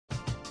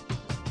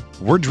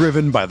We're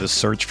driven by the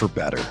search for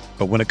better.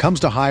 But when it comes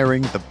to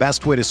hiring, the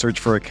best way to search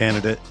for a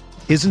candidate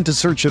isn't to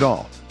search at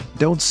all.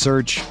 Don't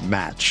search,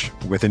 match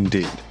with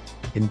Indeed.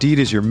 Indeed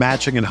is your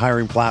matching and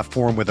hiring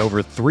platform with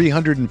over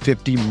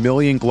 350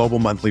 million global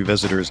monthly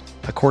visitors,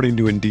 according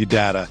to Indeed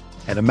data,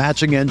 and a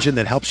matching engine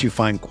that helps you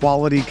find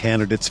quality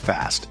candidates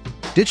fast.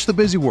 Ditch the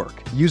busy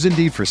work. Use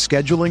Indeed for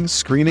scheduling,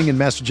 screening, and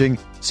messaging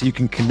so you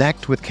can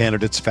connect with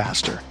candidates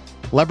faster.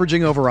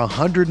 Leveraging over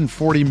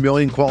 140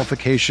 million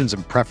qualifications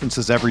and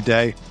preferences every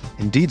day,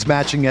 Indeed's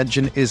matching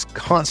engine is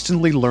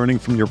constantly learning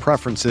from your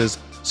preferences,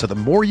 so the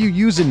more you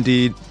use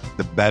Indeed,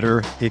 the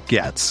better it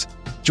gets.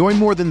 Join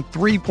more than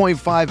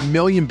 3.5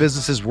 million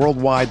businesses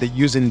worldwide that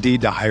use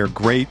Indeed to hire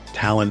great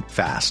talent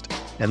fast.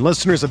 And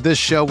listeners of this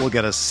show will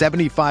get a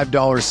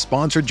 $75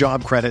 sponsored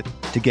job credit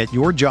to get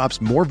your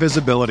jobs more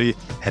visibility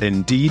at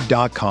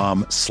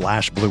Indeed.com/Blue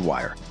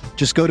Wire.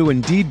 Just go to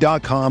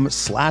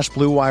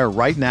Indeed.com/Blue Wire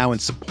right now and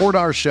support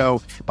our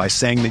show by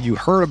saying that you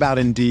heard about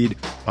Indeed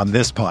on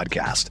this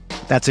podcast.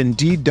 That's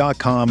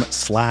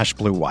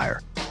Indeed.com/Blue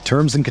Wire.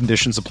 Terms and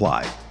conditions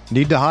apply.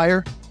 Need to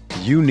hire?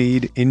 You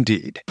need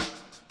Indeed.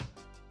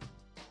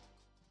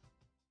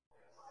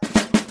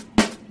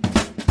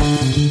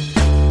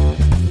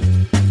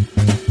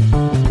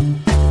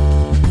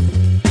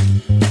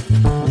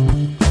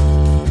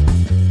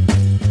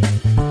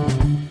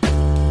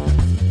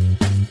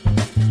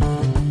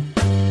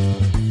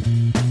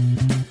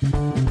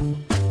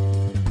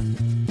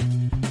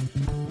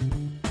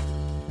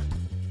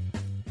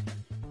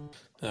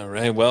 All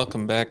right,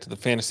 welcome back to the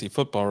Fantasy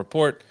Football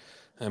Report.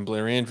 I'm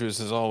Blair Andrews,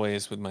 as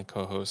always, with my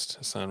co-host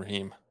Hassan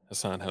Rahim.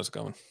 Hassan, how's it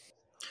going?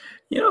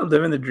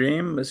 Living the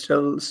dream.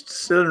 Still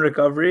in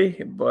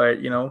recovery, but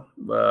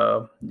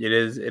it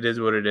is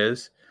what it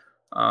is.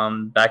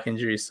 Back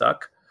injuries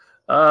suck,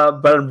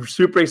 but I'm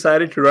super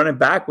excited to run it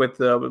back with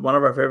one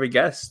of our favorite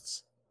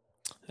guests.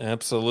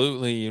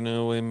 Absolutely, you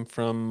know him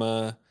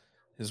from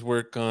his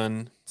work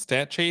on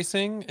stat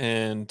chasing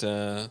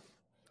and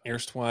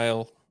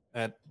erstwhile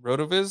at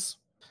RotoViz.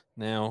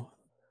 Now,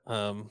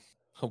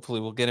 hopefully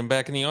we'll get him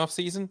back in the off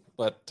season.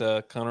 But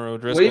Conor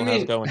O'Driscoll,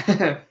 how's it going?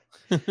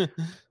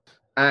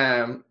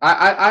 I've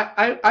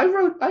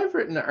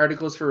written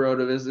articles for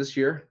RotoViz this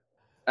year.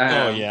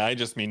 I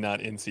just mean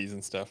not in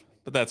season stuff,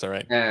 but that's all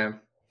right.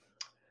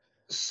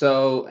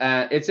 So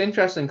it's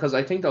interesting because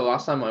I think the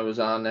last time I was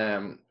on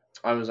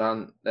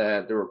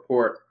the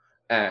report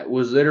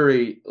was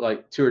literally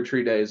like 2 or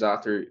 3 days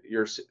after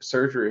your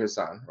surgery,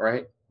 Hassan,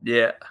 right?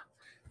 Yeah.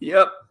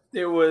 Yep.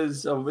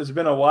 It's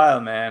been a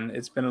while, man.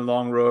 It's been a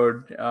long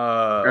road.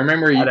 I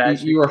remember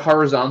you were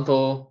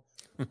horizontal,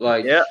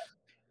 like yeah.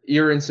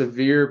 You're in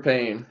severe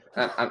pain.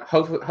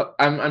 Hopefully,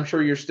 I'm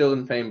sure you're still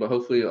in pain, but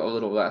hopefully a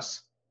little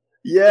less.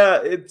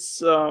 Yeah, it's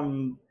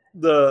the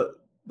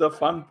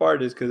fun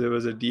part is because it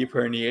was a deep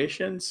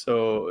herniation,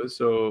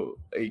 so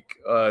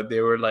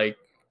they were like,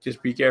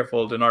 just be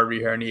careful to not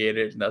re-herniate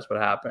it, and that's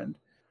what happened,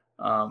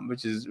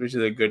 which is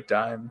a good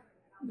time.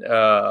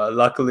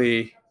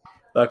 Luckily,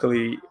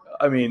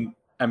 I mean,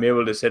 I'm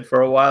able to sit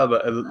for a while,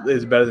 but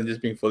it's better than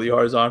just being fully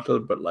horizontal.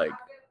 But like,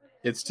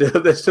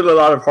 there's still a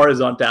lot of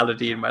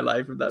horizontality in my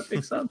life, if that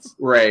makes sense.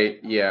 Right.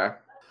 Yeah.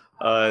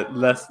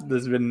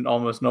 There's been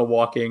almost no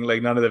walking,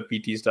 like none of the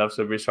PT stuff.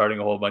 So we're starting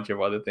a whole bunch of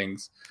other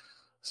things.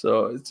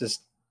 So it's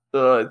just,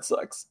 it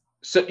sucks.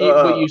 So,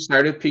 but you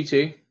started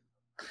PT?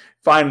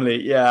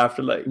 Finally, yeah,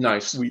 after like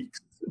nice weeks.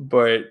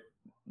 But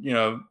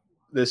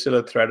there's still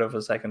a threat of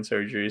a second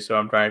surgery, so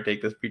I'm trying to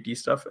take this PT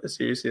stuff as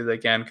seriously as I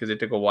can because it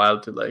took a while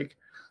to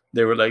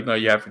they were like, no,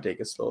 you have to take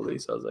it slowly.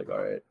 So I was like,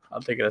 all right,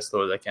 I'll take it as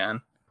slow as I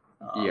can.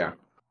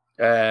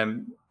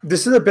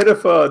 This is a bit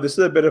of a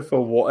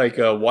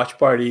watch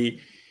party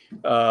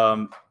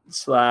 /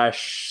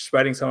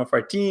 spreading some of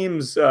our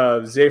teams.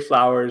 Zay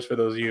Flowers, for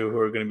those of you who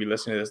are going to be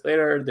listening to this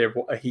later,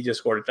 he just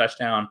scored a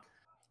touchdown.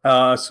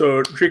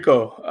 So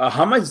Trico,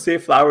 how much Zay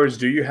Flowers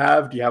do you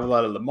have? Do you have a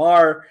lot of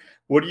Lamar?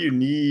 What do you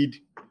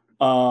need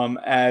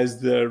as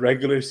the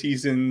regular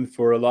season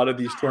for a lot of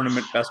these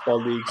tournament best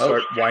ball leagues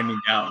start winding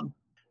down?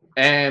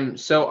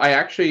 So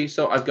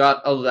I've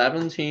got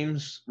 11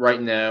 teams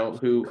right now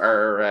who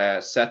are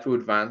set to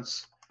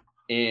advance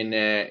in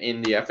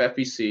the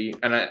FFPC,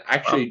 and I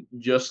actually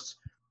just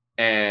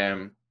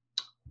I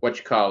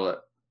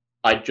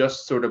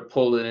just sort of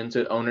pulled it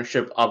into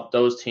ownership of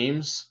those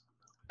teams,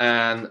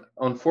 and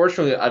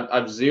unfortunately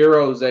I've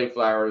 0 Zay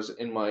Flowers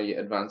in my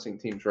advancing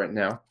teams right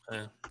now.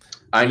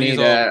 I need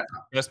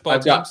best ball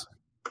teams.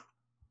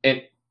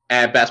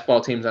 Best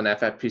ball teams on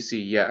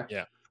FFPC, yeah.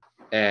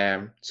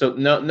 So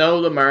no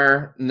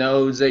Lamar,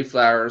 no Zay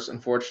Flowers,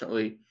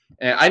 unfortunately.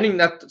 I think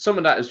that some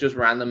of that is just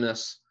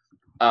randomness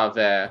of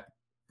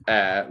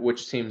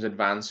which teams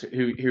advance,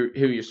 who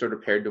you sort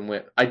of paired them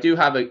with. I do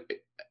have a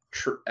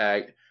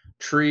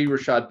 3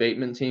 Rashad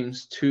Bateman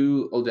teams,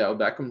 2 Odell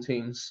Beckham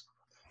teams,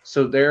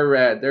 so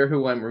they're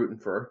who I'm rooting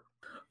for.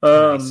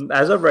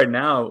 As of right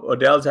now,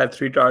 Odell's had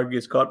 3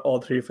 targets, caught all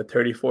 3 for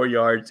 34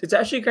 yards. It's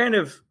actually kind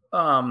of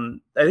I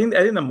think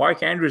the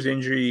Mark Andrews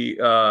injury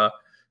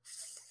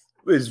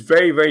is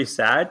very, very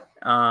sad.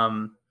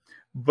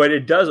 but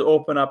it does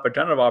open up a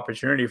ton of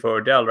opportunity for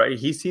Odell, right?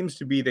 He seems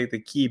to be the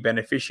key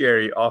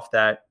beneficiary of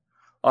that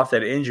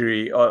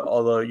injury.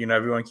 Although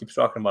everyone keeps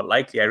talking about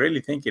likely, I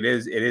really think it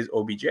is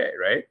OBJ,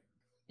 right?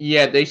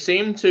 Yeah, they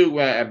seem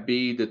to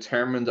be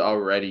determined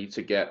already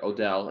to get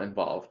Odell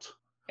involved.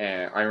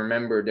 I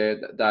remember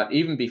that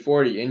even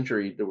before the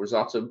injury, there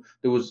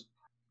was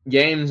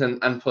games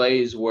and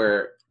plays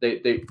where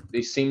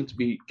they seemed to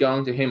be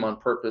going to him on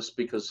purpose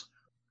because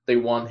they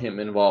want him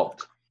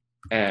involved.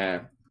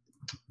 And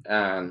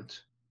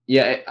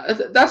yeah,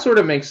 that sort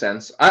of makes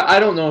sense. I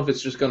don't know if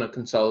it's just going to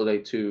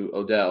consolidate to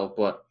Odell,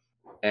 but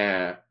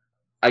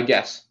I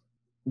guess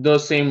it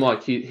does seem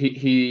like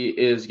he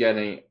is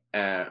getting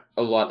a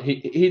lot.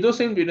 He does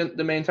seem to be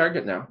the main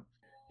target now.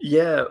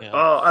 Yeah. And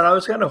I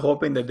was kind of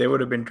hoping that they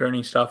would have been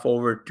turning stuff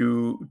over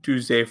to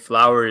Zay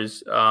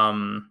Flowers.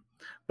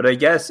 But I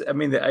guess,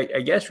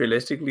 I guess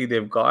realistically,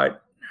 they've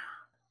got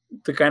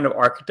the kind of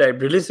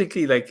archetype.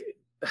 Realistically, like,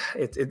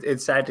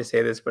 it's sad to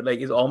say this, but like,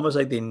 it's almost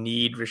like they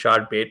need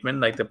Rashad Bateman,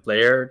 like the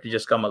player, to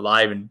just come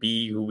alive and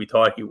be who we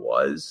thought he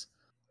was.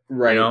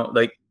 Right.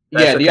 Like,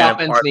 the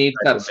offense needs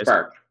that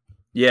spark.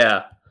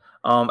 Yeah.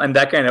 And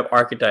that kind of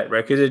archetype,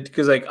 right?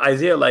 Because like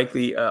Isaiah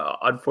Likely,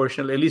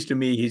 unfortunately, at least to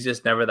me, he's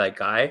just never that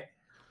guy.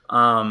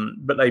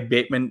 But like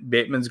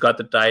Bateman's got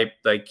the type.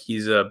 Like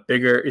he's a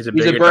bigger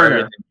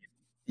target.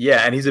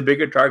 And he's a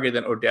bigger target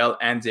than Odell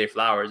and Zay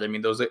Flowers. I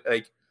mean, those are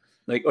like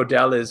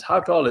Odell is, how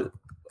tall is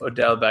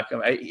Odell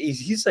Beckham?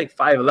 He's like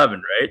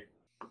 5'11", right?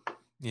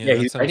 Yeah,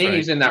 I think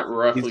he's in that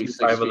roughly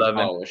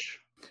 6'11".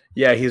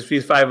 Yeah, he's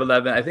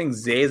 5'11". I think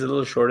Zay is a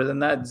little shorter than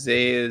that.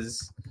 Zay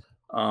is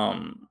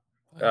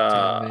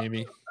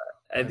maybe.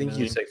 I think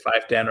he's like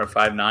 5'10" or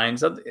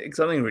 5'9",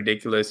 something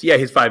ridiculous. Yeah,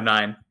 he's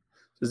 5'9".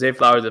 So Zay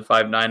Flowers at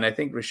 5'9". I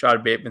think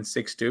Rashad Bateman's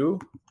 6'2".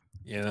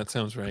 Yeah, that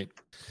sounds right.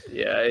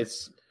 Yeah,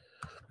 it's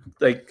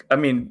like, I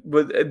mean,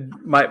 with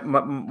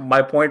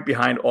my point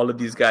behind all of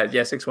these guys,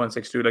 6'1",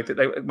 6'2",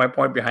 like my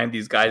point behind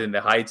these guys and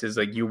the heights is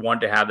like, you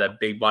want to have that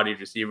big bodied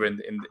receiver in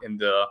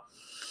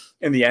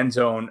the end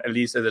zone, at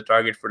least as a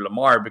target for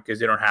Lamar, because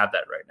they don't have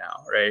that right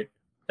now, right?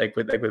 Like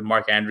with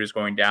Mark Andrews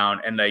going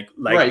down and like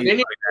right,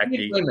 they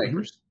need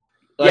playmakers.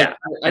 Like,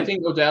 I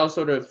think Odell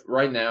sort of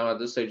right now at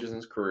this stage in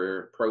his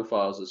career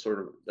profiles as sort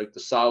of like the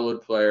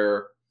solid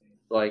player.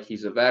 Like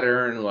he's a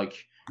veteran.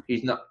 Like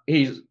he's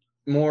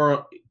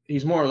more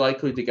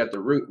likely to get the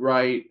route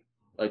right,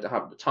 like to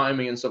have the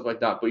timing and stuff like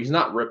that. But he's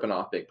not ripping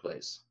off big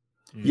plays.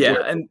 Yeah,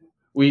 and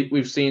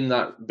we've seen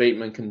that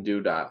Bateman can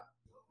do that,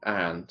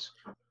 and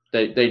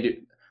they do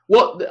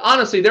well.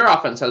 Honestly, their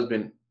offense has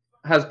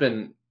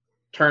been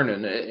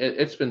turning.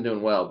 It's been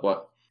doing well,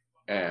 but.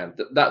 And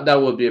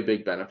that would be a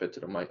big benefit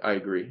to them. I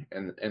agree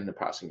in the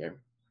passing game.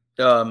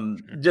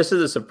 Just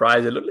as a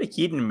surprise, it looked like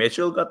Keaton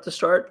Mitchell got the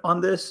start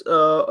on this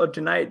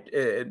tonight.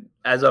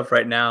 As of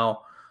right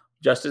now,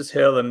 Justice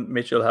Hill and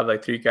Mitchell have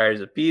like 3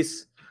 carries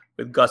apiece,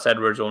 with Gus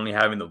Edwards only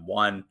having the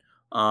 1.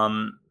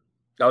 I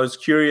was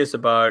curious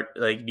about,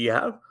 like, do you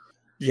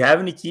have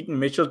any Keaton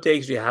Mitchell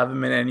takes? Do you have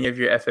him in any of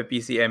your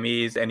FFPC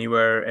MEs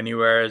anywhere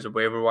as a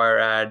waiver wire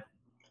ad?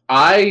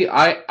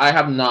 I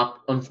have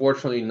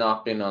unfortunately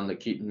not been on the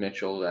Keaton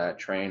Mitchell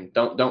train.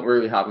 Don't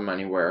really have him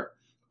anywhere.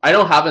 I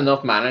don't have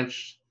enough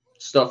managed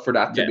stuff for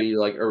that to be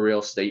like a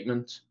real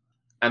statement.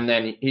 And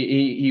then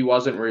he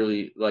wasn't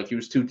really, like, he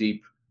was too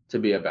deep to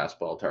be a best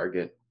ball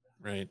target.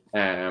 Right.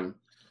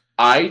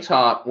 I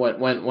thought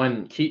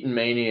when Keaton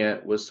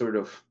Mania was sort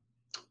of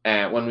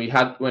when he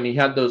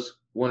had those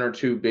 1 or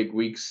 2 big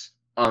weeks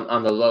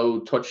on the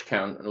low touch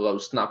count and the low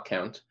snap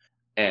count,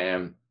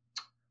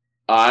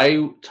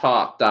 I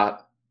thought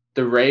that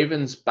the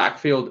Ravens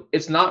backfield,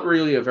 it's not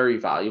really a very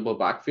valuable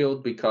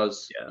backfield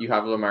because you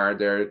have Lamar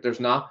there. There's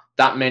not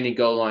that many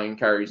goal line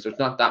carries. There's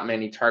not that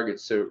many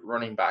targets to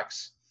running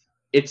backs.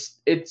 It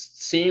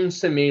seems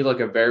to me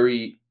like a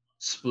very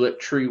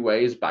split 3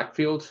 ways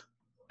backfield.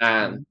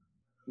 And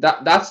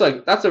that's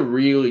a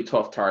really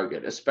tough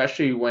target,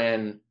 especially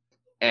when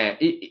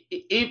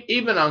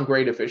even on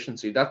great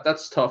efficiency.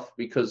 That's tough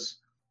because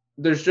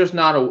there's just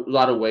not a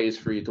lot of ways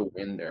for you to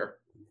win there.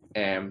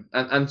 And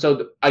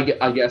so I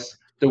guess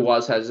there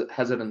was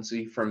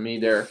hesitancy from me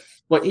there,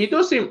 but he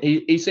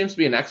seems to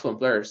be an excellent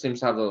player.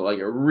 Seems to have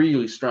a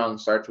really strong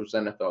start to his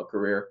NFL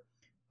career,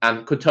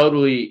 and could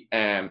totally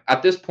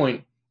at this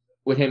point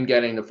with him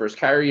getting the first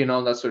carry and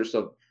all that sort of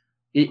stuff,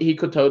 he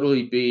could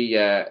totally be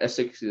a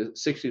 60 to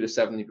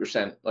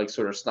 70% like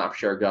sort of snap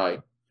share guy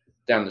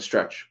down the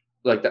stretch.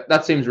 Like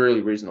that seems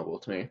really reasonable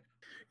to me.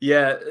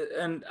 Yeah,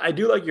 and I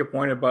do like your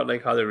point about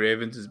like how the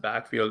Ravens'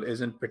 backfield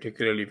isn't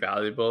particularly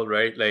valuable,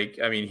 right? Like,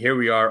 I mean, here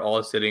we are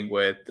all sitting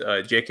with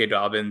J.K.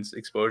 Dobbins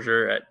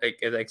exposure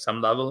at some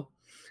level,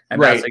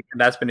 and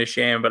that's been a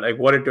shame. But like,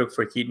 what it took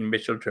for Keaton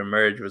Mitchell to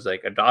emerge was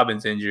like a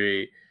Dobbins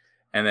injury,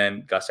 and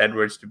then Gus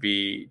Edwards to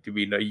be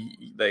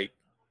like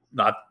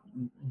not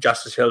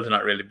Justice Hill to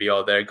not really be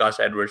all there. Gus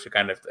Edwards to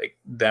kind of like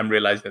them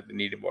realize that they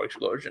needed more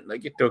explosion.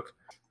 Like it took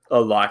a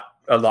lot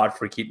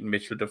for Keaton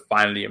Mitchell to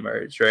finally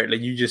emerge, right?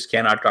 Like you just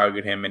cannot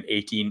target him in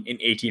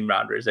 18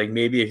 rounders. Like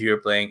maybe if you were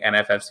playing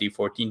NFFC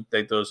 14,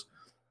 like those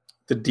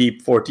the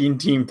deep 14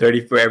 team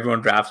 30 where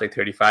everyone drafts like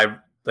 35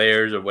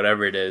 players or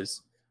whatever it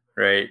is,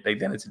 right? Like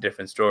then it's a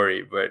different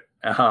story. But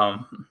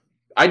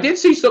I did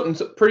see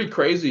something pretty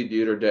crazy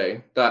the other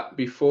day that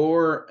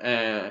before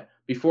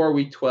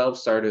week 12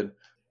 started,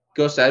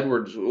 Gus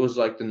Edwards was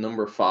like the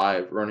number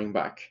 5 running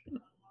back.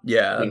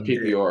 Yeah, in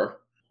PPR,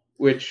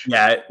 which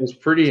yeah, was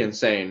pretty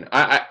insane.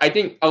 I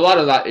think a lot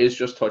of that is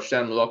just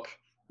touchdown luck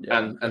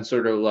yeah. and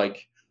sort of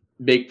like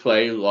big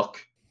play luck.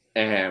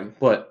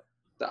 But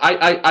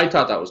I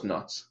thought that was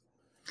nuts.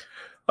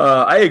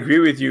 I agree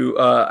with you.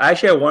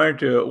 Actually, I wanted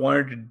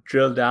to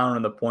drill down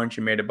on the point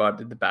you made about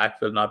the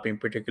backfield not being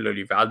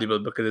particularly valuable,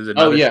 because there's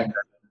another thing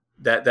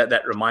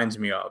that reminds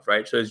me of,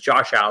 right? So it's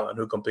Josh Allen,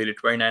 who completed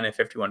 29 and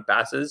 51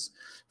 passes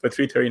for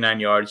 339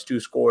 yards, 2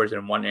 scores,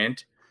 and 1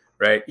 int.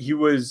 Right, he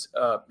was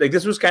like,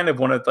 this was kind of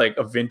one of like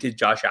a vintage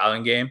Josh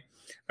Allen game,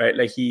 right?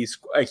 Like he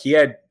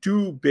had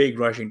 2 big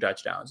rushing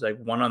touchdowns, like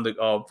one on the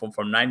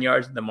from 9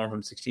 yards and then one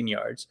from 16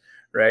 yards,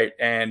 right?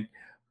 And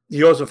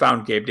he also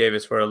found Gabe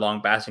Davis for a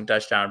long passing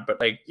touchdown. But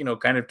like,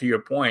 kind of to your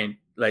point,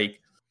 like,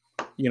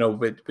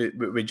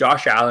 with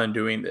Josh Allen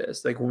doing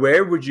this, like,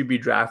 where would you be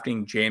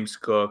drafting James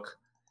Cook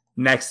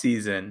next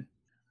season?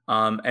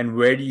 And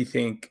where do you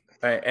think,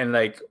 and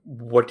like,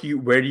 where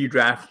do you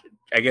draft,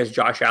 I guess,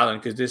 Josh Allen?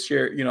 Because this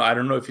year, I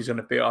don't know if he's going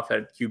to pay off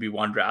that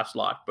QB1 draft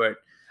slot, but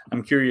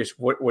I'm curious,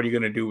 what are you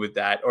going to do with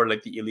that, or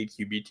like the elite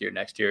QB tier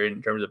next year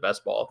in terms of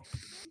best ball?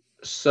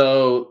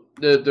 So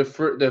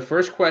the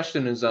first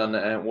question is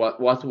on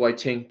what do I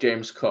think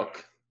James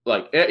Cook,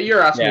 like,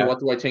 you're asking me what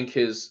do I think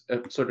his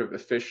sort of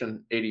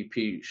efficient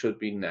ADP should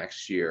be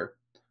next year?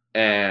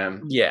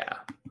 Yeah.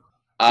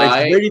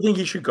 Like, where do you think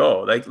he should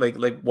go? Like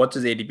what's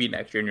his ADP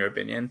next year in your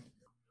opinion?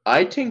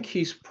 I think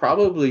he's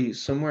probably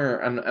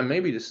somewhere, and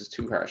maybe this is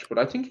too harsh, but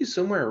I think he's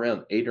somewhere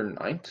around 8th or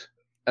 9th,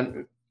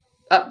 and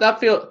that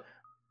feels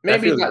right.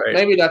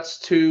 Maybe that's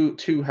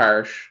too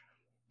harsh,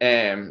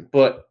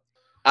 but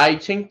I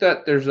think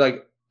that there's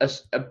like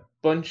a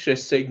bunch of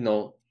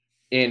signal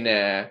in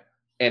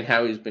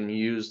how he's been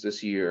used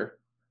this year,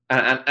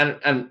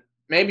 and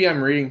maybe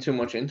I'm reading too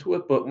much into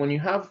it, but when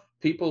you have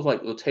people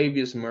like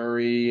Latavius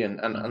Murray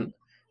and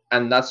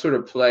that sort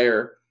of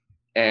player,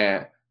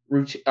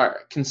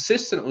 are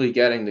consistently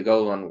getting the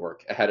goal line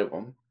work ahead of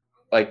him.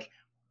 Like,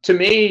 to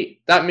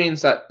me, that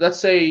means that, let's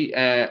say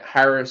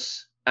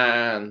Harris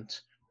and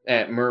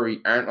Murray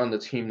aren't on the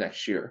team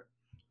next year.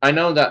 I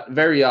know that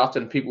very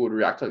often people would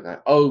react like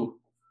that. Oh,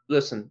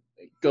 listen,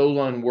 goal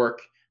line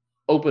work,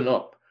 open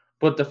up.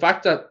 But the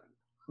fact that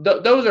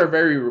those are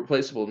very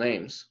replaceable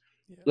names.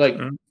 Like,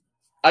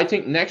 I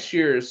think next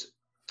year's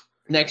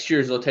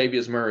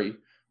Latavius Murray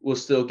will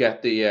still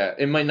get the.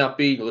 It might not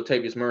be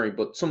Latavius Murray,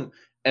 but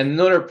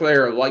another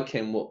player like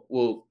him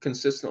will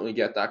consistently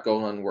get that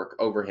goal line work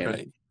over him.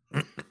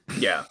 Right.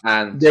 Yeah,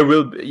 and there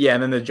will be,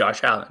 and then there's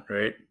Josh Allen,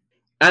 right?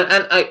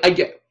 And I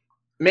get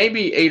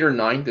maybe 8th or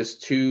 9th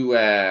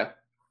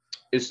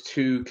is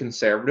too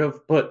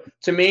conservative, but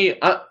to me,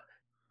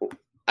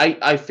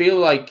 I feel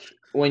like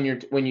when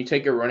you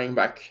take a running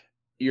back,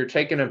 you're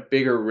taking a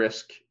bigger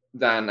risk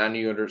than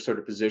any other sort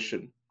of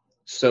position.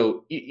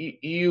 So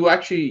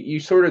you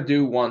sort of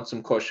do want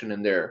some cushion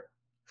in there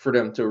for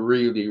them to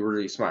really,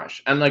 really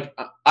smash. And like,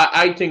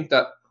 I think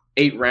that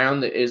 8th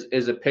round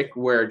is a pick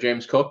where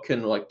James Cook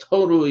can like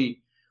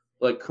totally,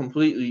 like,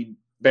 completely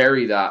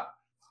bury that.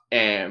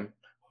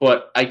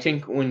 But I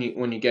think when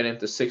you get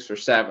into 6th or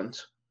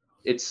 7th,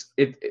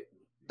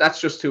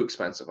 that's just too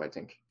expensive, I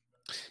think.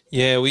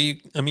 Yeah,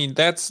 I mean,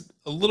 that's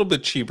a little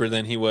bit cheaper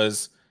than he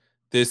was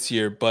this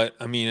year, but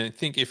I mean, I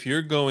think if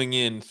you're going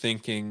in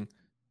thinking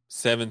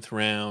 7th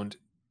round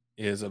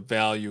is a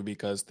value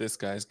because this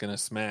guy's going to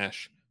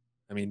smash,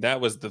 I mean, that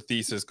was the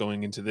thesis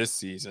going into this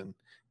season,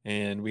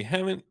 and we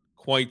haven't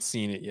quite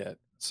seen it yet.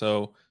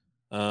 So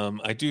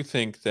I do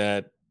think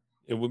that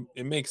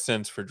it makes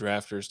sense for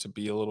drafters to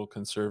be a little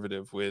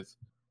conservative with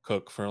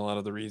Cook for a lot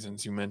of the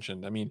reasons you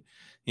mentioned. I mean,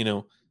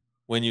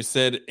 when you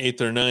said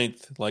 8th or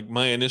 9th, like,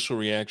 my initial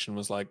reaction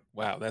was like,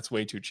 wow, that's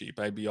way too cheap.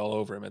 I'd be all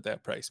over him at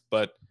that price.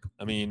 But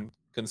I mean,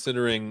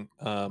 considering,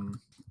 how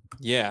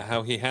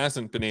he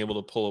hasn't been able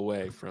to pull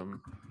away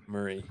from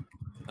Murray,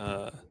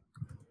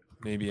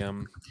 maybe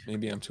I'm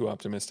too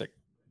optimistic.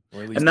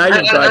 Or at least, and now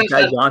you've got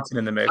Ty Johnson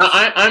in the mix.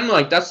 I'm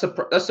like, that's the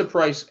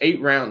price.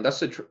 8th round.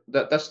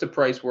 That's the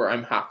price where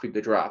I'm happy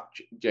to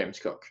draft James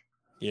Cook.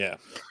 Yeah,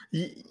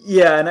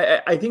 and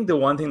I think the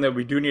one thing that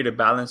we do need to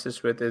balance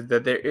this with is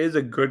that there is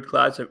a good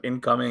class of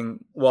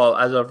incoming. Well,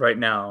 as of right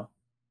now,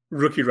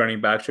 rookie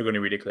running backs are going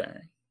to be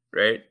declaring,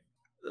 right?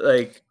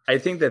 Like, I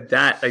think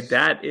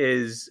that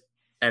is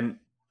an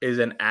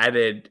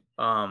added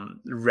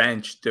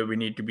wrench that we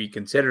need to be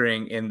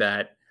considering, in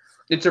that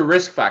it's a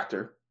risk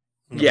factor.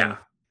 Yeah.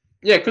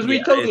 Yeah, because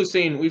we've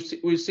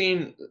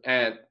seen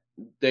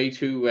day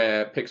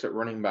 2 picks at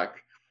running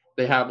back.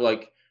 They have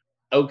like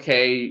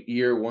okay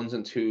year 1s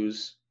and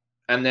 2s,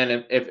 and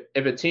then if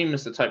a team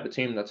is the type of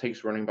team that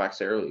takes running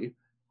backs early,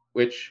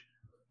 which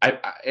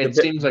it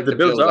seems like the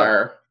Bills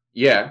are,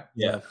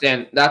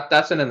 then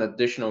that's an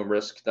additional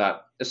risk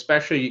that,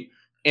 especially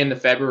in the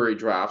February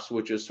drafts,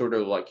 which is sort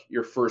of like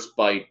your first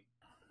bite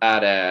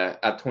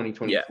at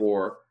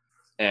 2024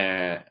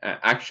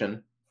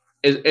 action,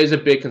 is a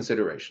big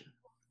consideration.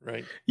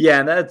 Right. Yeah,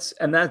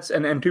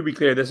 and to be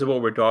clear, this is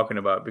what we're talking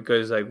about,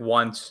 because like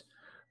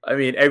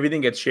everything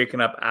gets shaken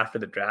up after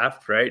the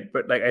draft, right?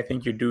 But like I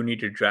think you do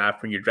need to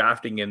draft when you're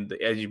drafting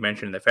as you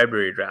mentioned, in the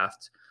February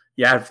drafts.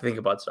 You have to think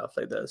about stuff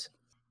like this.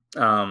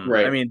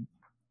 Right. I mean,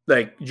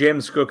 like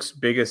James Cook's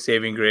biggest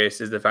saving grace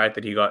is the fact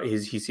that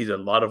he sees a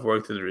lot of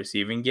work through the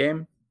receiving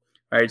game.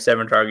 Right,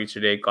 7 targets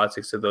today, caught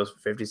 6 of those for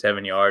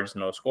 57 yards,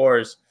 no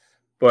scores.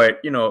 But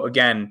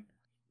again,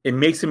 it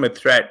makes him a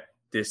threat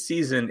this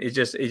season. It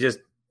just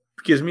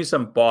gives me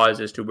some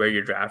pause as to where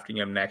you're drafting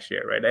him next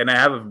year, right? And I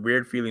have a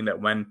weird feeling that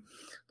when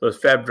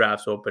those Feb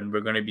drafts open, we're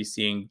going to be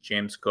seeing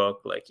James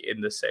Cook like in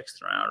the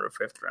 6th round or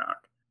 5th round,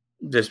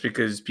 just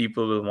because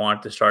people will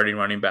want the starting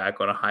running back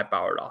on a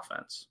high-powered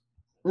offense.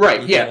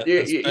 Right. Yeah.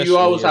 You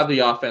always have the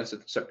offense.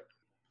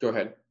 Go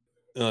ahead.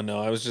 Oh, no,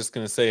 I was just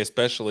going to say,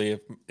 especially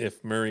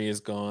if Murray is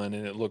gone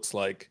and it looks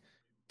like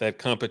that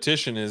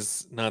competition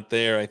is not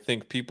there, I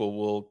think people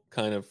will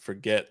kind of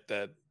forget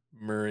that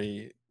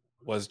Murray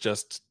was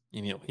just,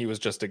 he was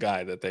just a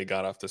guy that they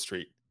got off the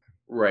street.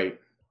 Right.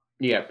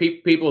 Yeah.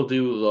 People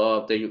do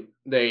love, it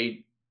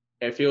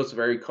feels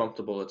very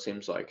comfortable, it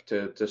seems like,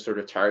 to sort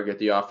of target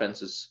the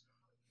offenses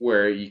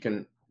where you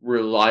can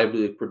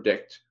reliably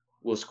predict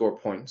will score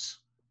points.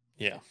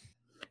 Yeah.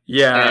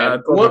 Yeah.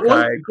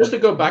 Just to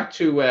go back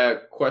to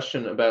a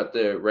question about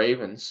the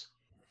Ravens,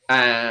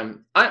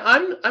 I'm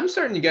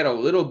starting to get a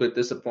little bit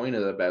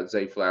disappointed about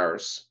Zay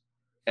Flowers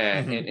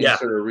in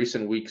sort of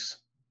recent weeks,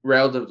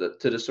 relative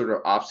to the sort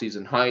of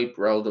off-season hype,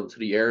 relative to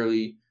the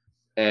early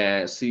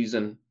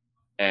season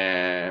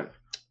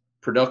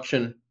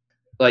production.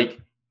 Like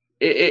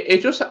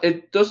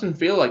it doesn't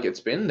feel like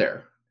it's been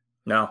there.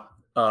 No.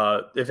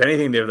 If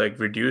anything, they've like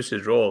reduced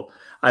his role.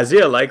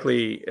 Isaiah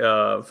Likely,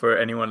 for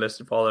anyone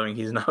listening following,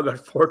 he's now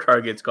got 4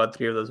 targets, got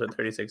 3 of those with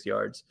 36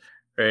 yards,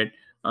 right?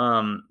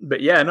 But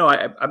yeah, no,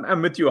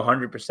 I'm with you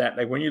 100%.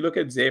 Like when you look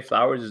at Zay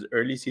Flowers'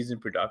 early season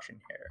production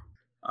here,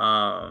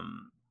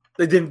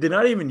 they're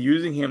not even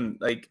using him.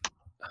 Like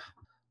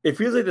it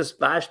feels like the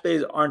splash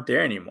plays aren't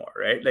there anymore,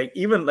 right? Like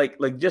even like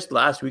just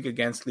last week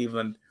against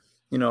Cleveland,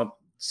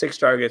 6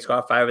 targets,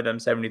 got 5 of them,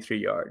 73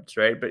 yards,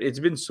 right? But it's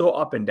been so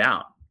up and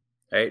down.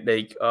 Right,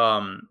 like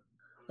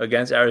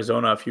against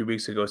Arizona a few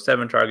weeks ago,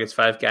 7 targets,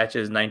 5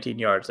 catches, 19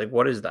 yards. Like,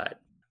 what is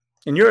that?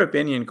 In your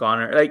opinion,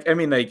 Conor? Like, I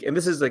mean, like, and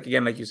this is like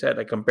again, like you said,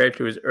 like compared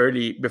to his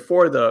early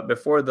before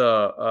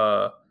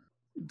the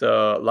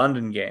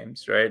London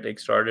games, right? Like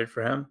started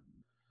for him.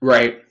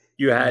 Right.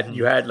 You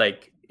had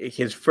like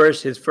his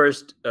first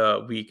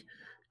week,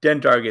 10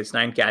 targets,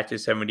 9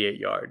 catches, 78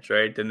 yards,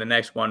 right? Then the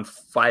next one,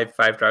 5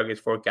 targets,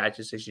 4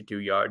 catches, 62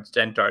 yards,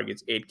 10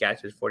 targets, 8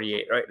 catches,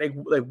 48, right?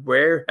 Like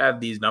where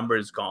have these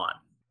numbers gone?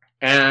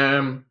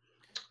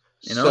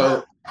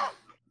 So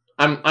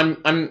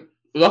I'm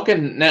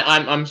looking now.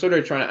 I'm sort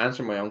of trying to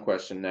answer my own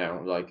question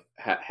now. Like,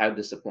 how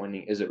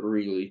disappointing is it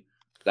really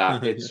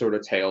that it's sort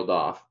of tailed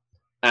off?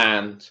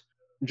 And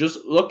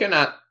just looking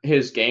at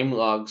his game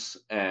logs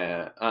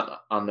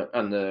on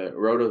the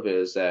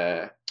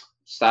RotoViz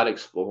Stat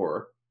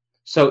Explorer.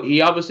 So he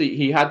had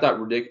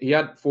that he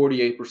had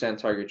 48%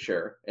 target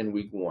share in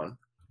week 1,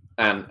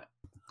 and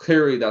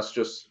clearly that's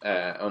just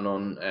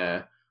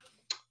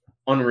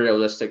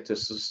unrealistic to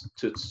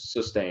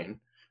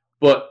sustain.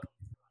 But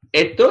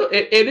it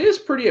is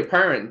pretty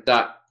apparent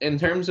that in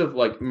terms of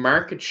like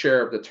market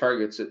share of the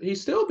targets,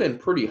 he's still been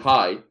pretty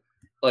high.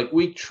 Like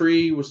week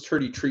 3 was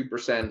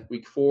 33%,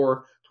 week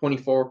 4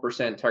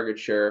 24% target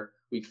share,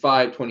 week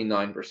 5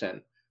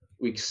 29%,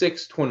 week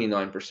 6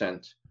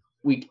 29%.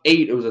 Week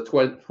 8, it was a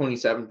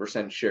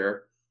 27%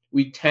 share.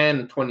 Week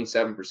 10,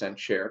 27%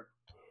 share.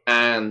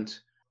 And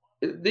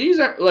these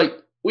are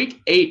like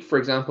week 8, for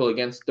example,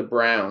 against the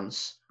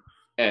Browns,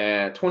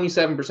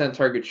 27%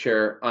 target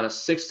share on a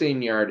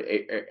 16-yard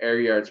air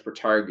yards per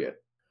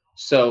target.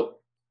 So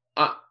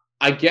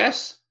I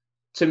guess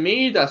to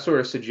me that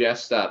sort of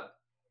suggests that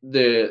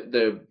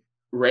the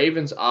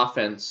Ravens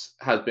offense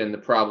has been the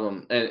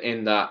problem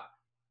in that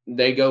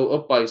they go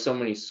up by so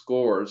many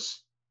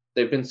scores.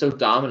 They've been so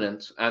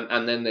dominant,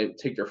 and then they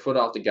take their foot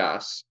off the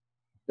gas.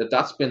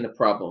 That's been the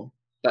problem.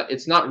 That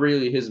it's not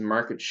really his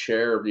market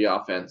share of the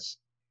offense.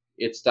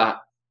 It's that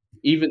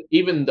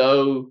even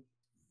though,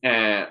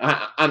 and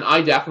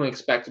I definitely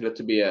expected it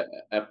to be a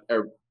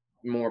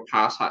more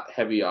pass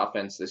heavy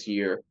offense this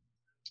year.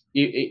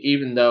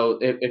 Even though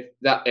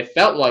it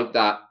felt like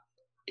that,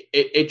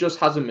 it just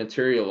hasn't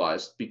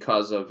materialized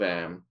because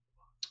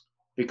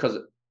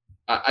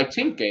I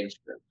think game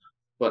script,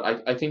 but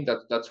I think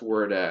that's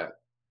worth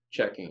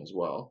checking as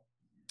well.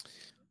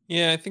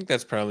 Yeah, I think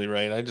that's probably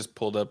right. I just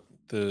pulled up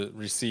the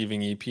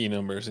receiving EP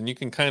numbers, and you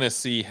can kind of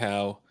see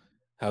how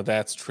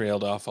that's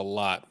trailed off a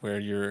lot, where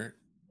you're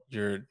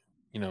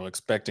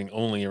expecting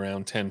only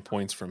around 10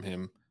 points from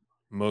him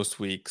most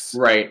weeks.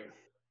 Right.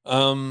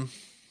 I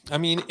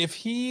mean, if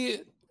he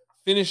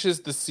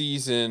finishes the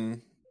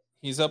season,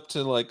 he's up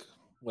to like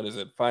what is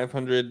it,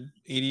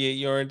 588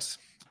 yards,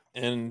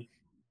 and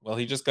well,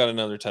 he just got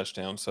another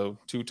touchdown, so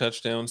 2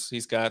 touchdowns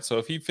he's got. So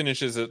if he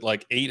finishes at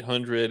like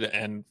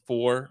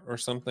 804 or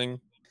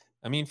something,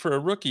 I mean, for a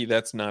rookie,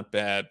 that's not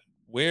bad.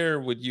 Where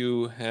would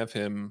you have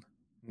him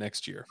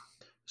next year?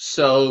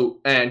 So,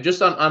 and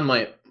just on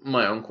my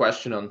own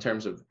question on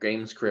terms of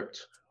game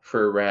script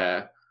for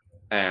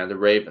the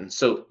Ravens.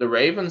 So the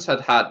Ravens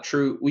had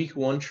through week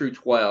 1 through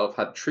 12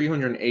 had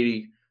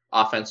 380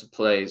 offensive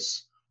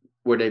plays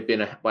where they've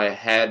been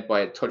ahead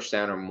by a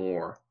touchdown or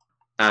more,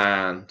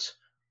 and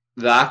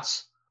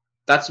that's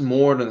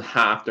more than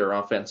half their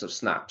offensive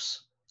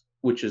snaps,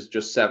 which is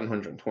just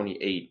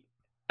 728.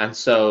 And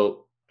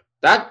so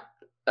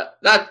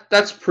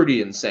that's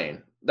pretty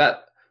insane.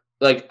 That,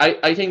 like,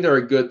 I think they're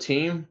a good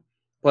team,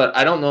 but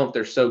I don't know if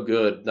they're so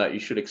good that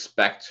you should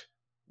expect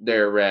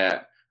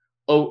their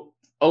over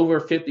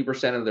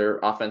 50% of their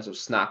offensive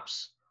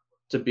snaps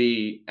to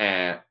be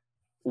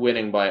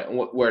winning by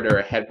where they're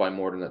ahead by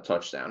more than a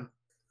touchdown.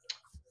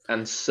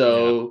 And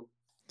so,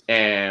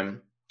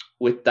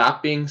 with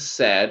that being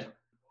said,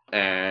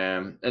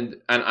 and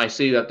I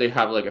see that they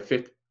have like a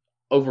 50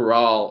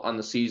 overall on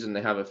the season.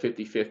 They have a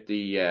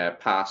 50-50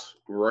 pass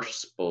rush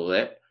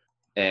split.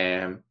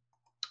 And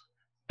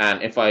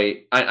if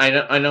I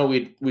know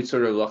we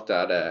sort of looked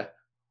at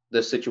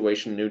the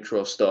situation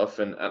neutral stuff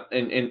and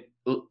in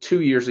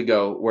 2 years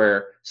ago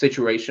where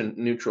situation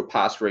neutral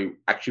pass rate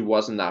actually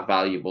wasn't that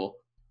valuable.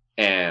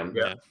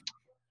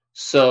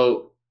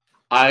 So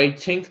I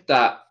think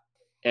that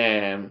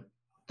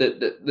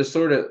the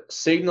sort of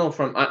signal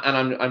from,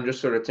 and I'm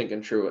just sort of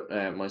thinking through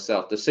it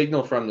myself, the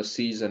signal from the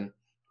season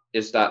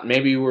is that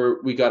maybe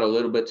we got a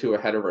little bit too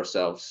ahead of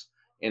ourselves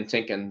in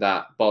thinking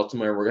that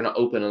Baltimore were going to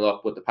open it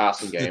up with the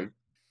passing game,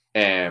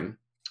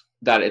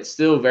 that it's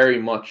still very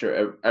much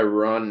a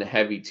run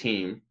heavy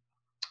team.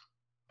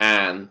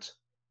 And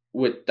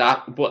with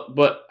that,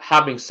 but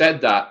having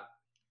said that,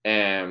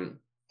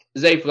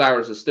 Zay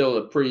Flowers is still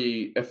a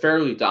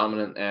fairly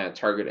dominant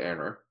target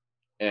earner.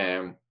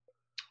 And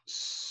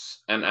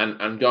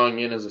going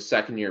in as a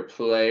second-year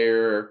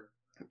player,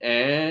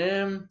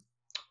 I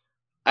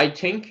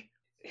think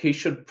he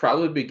should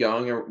probably be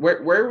going.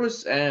 Where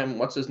was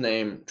what's his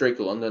name, Drake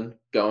London,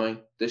 going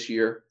this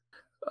year?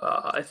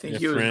 I think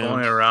he was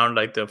going around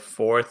like the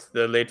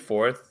late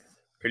fourth,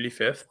 early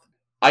fifth.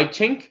 I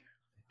think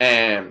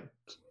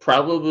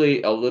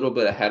probably a little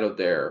bit ahead of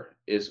there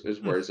is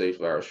where Zay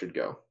Flowers should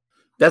go.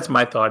 That's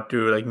my thought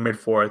too, like mid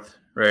fourth,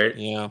 right?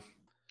 Yeah.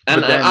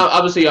 And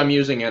obviously I'm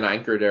using an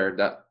anchor there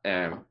that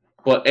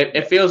but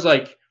it feels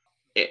like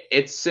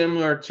it's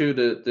similar to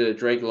the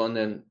Drake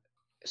London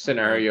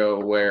scenario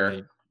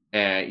where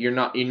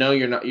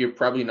you're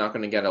probably not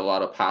going to get a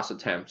lot of pass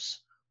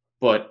attempts,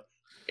 but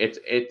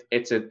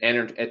it's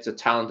a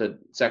talented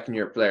second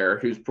year player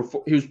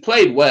who's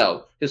played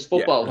well. His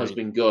football has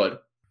been good,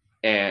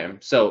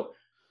 so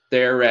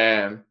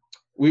they're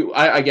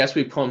I guess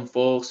we've come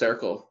full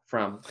circle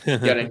from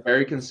getting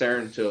very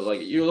concerned to,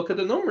 like, you look at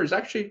the numbers,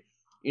 actually,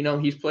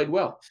 he's played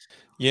well.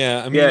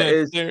 Yeah, I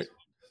mean,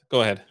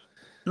 go ahead.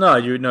 No, I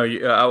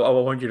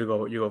want you to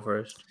go. You go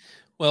first.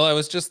 Well, I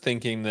was just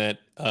thinking that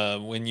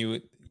when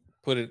you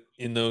put it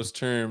in those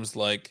terms,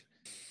 like,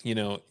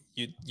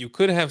 you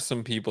could have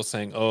some people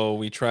saying, "Oh,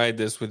 we tried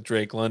this with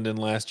Drake London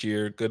last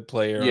year, good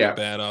player on a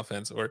bad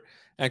offense," or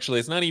actually,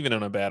 it's not even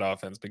on a bad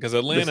offense because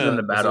Atlanta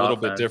is a little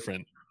bit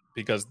different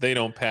because they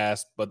don't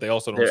pass, but they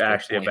also don't. They're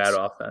actually points. A bad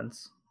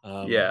offense.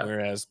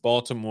 Whereas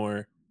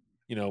Baltimore,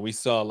 we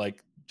saw,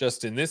 like,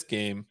 just in this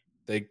game,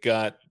 they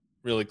got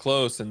really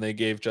close and they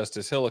gave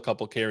Justice Hill a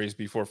couple carries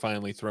before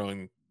finally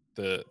throwing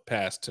the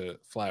pass to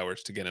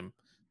Flowers to get him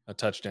a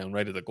touchdown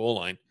right at the goal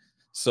line.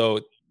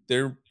 So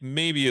there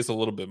maybe is a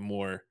little bit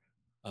more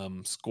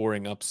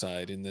scoring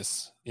upside in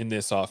this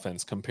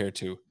offense compared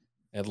to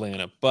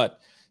Atlanta. But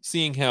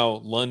seeing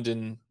how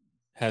London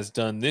has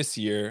done this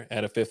year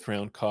at a 5th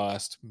round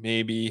cost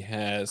maybe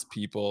has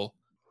people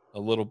a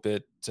little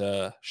bit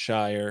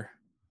shyer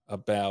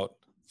about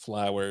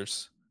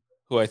Flowers,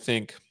 who I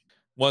think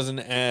wasn't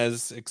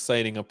as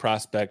exciting a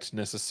prospect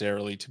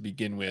necessarily to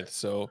begin with.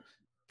 So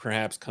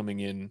perhaps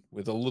coming in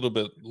with a little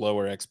bit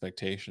lower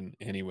expectation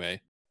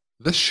anyway.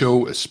 This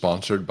show is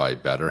sponsored by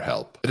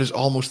BetterHelp. It is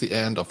almost the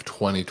end of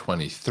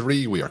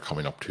 2023. We are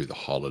coming up to the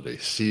holiday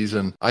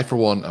season. I, for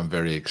one, am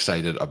very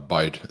excited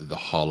about the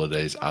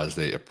holidays as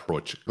they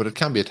approach. But it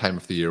can be a time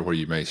of the year where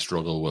you may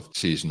struggle with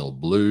seasonal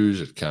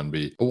blues. It can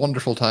be a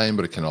wonderful time,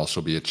 but it can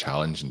also be a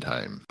challenging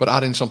time. But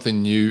adding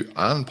something new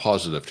and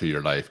positive to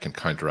your life can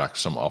counteract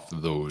some of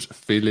those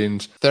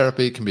feelings.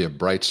 Therapy can be a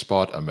bright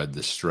spot amid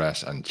the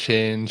stress and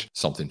change,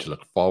 something to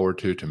look forward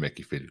to make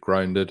you feel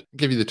grounded,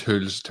 give you the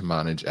tools to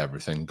manage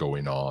everything going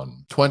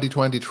on.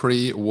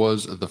 2023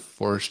 was the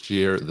first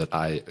year that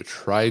I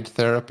tried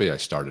therapy. I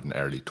started in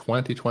early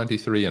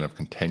 2023 and have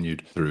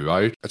continued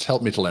throughout. It's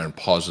helped me to learn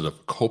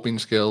positive coping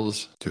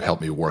skills, to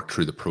help me work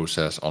through the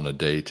process on a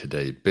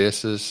day-to-day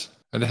basis,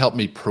 and to help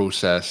me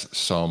process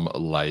some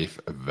life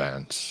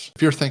events.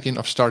 If you're thinking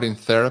of starting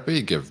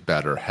therapy, give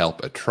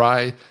BetterHelp a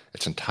try.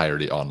 It's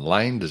entirely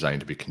online, designed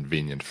to be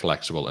convenient,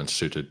 flexible, and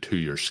suited to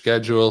your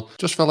schedule.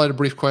 Just fill out a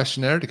brief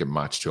questionnaire to get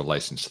matched to a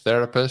licensed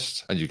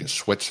therapist, and you can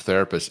switch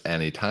therapists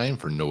anytime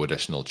for no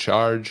additional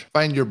charge.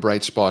 Find your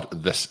bright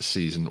spot this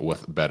season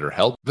with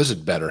BetterHelp.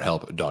 Visit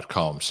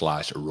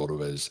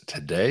betterhelp.com/rotoviz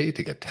today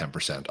to get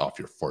 10% off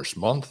your first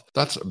month.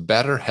 That's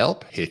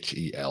BetterHelp,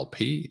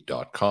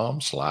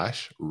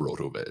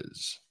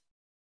 HELP.com/rotoviz.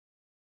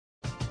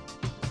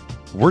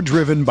 We're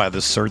driven by the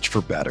search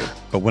for better.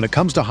 But when it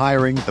comes to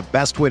hiring, the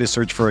best way to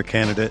search for a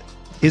candidate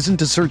isn't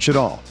to search at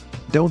all.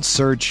 Don't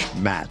search,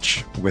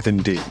 match with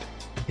Indeed.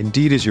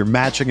 Indeed is your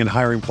matching and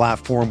hiring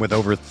platform with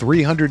over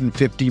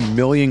 350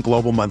 million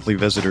global monthly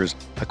visitors,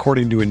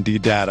 according to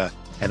Indeed data,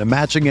 and a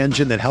matching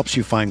engine that helps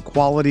you find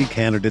quality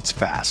candidates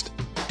fast.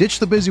 Ditch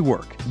the busy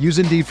work. Use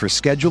Indeed for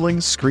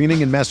scheduling,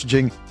 screening, and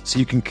messaging so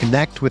you can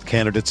connect with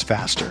candidates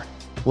faster.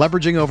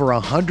 Leveraging over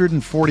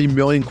 140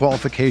 million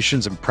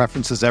qualifications and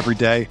preferences every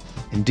day,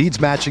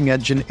 Indeed's matching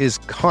engine is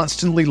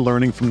constantly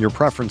learning from your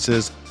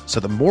preferences,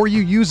 so the more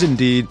you use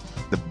Indeed,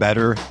 the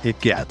better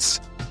it gets.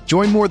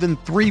 Join more than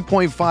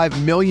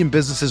 3.5 million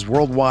businesses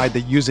worldwide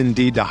that use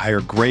Indeed to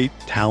hire great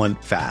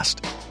talent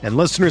fast. And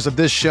listeners of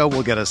this show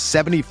will get a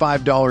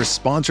 $75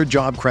 sponsored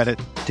job credit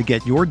to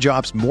get your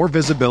jobs more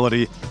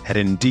visibility at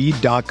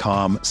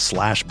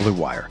Indeed.com/Blue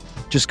Wire.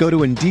 Just go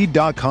to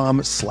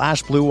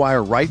Indeed.com/Blue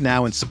Wire right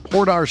now and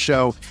support our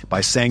show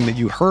by saying that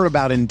you heard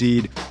about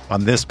Indeed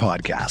on this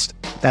podcast.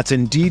 That's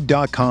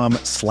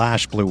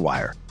Indeed.com/Blue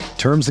Wire.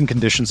 Terms and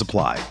conditions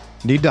apply.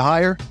 Need to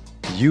hire?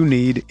 You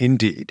need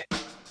Indeed.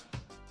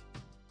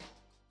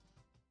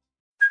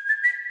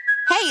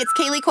 Hey, it's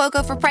Kaylee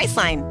Cuoco for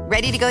Priceline.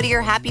 Ready to go to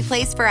your happy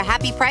place for a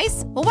happy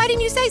price? Well, why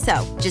didn't you say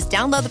so? Just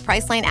download the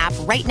Priceline app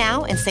right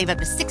now and save up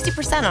to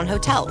 60% on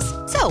hotels.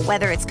 So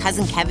whether it's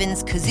Cousin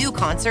Kevin's Kazoo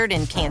Concert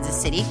in Kansas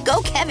City,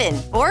 go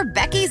Kevin, or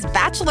Becky's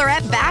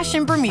Bachelorette Bash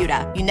in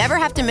Bermuda, you never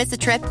have to miss a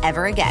trip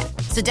ever again.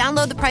 So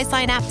download the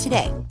Priceline app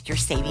today. Your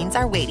savings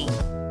are waiting.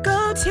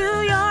 Go to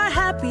your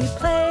happy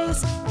place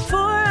for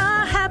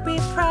a happy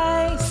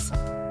price.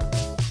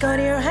 Go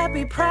to your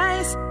happy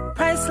price,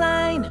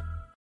 Priceline.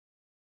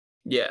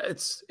 Yeah,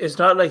 it's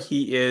not like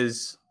he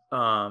is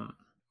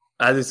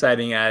as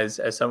exciting as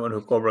someone who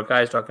Cobra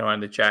Kai is talking about in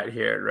the chat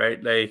here, right?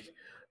 Like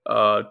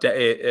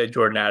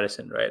Jordan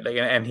Addison, right? Like,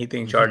 and he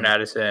thinks Jordan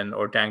Addison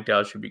or Tank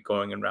Dell should be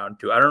going in round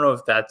 2. I don't know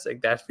if that's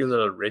like, that feels a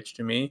little rich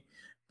to me.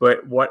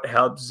 But what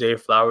helps Zay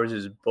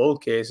Flowers' bull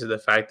case is the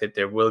fact that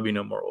there will be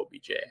no more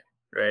OBJ,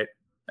 right?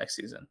 Next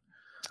season.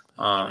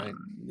 Right.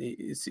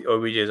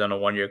 OBJ is on a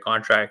 1-year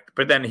contract.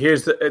 But then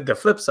here's the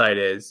flip side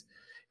is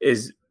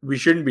we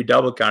shouldn't be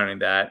double counting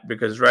that,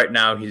 because right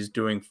now he's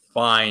doing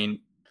fine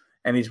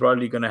and he's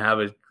probably going to have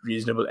a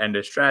reasonable end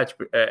of stretch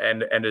to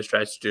end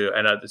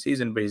out the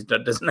season, but he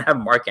doesn't have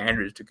Mark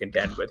Andrews to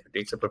contend with, who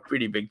takes up a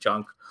pretty big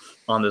chunk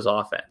on this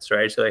offense,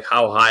 right? So like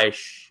how high,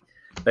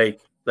 like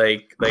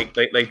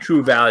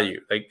true value,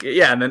 like,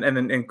 yeah. And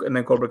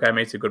then Cobra Kai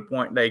makes a good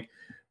point. Like,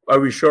 are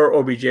we sure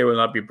OBJ will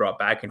not be brought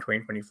back in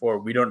 2024?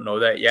 We don't know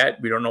that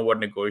yet. We don't know what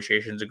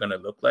negotiations are going to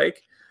look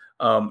like.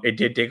 It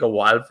did take a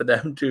while for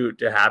them to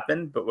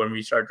happen, but when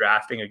we start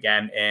drafting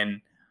again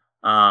in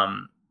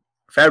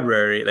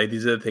February, like,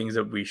 these are the things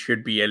that we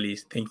should be at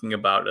least thinking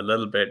about a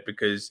little bit,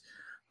 because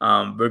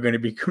we're going to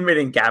be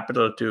committing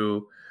capital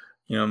to,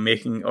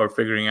 making or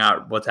figuring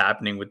out what's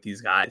happening with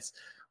these guys.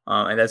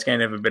 And that's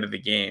kind of a bit of the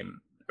game,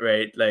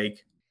 right?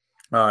 Like,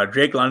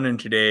 Drake London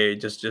today,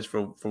 just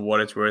for what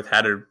it's worth,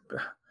 I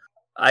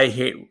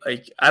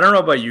don't know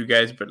about you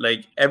guys, but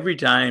like every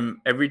time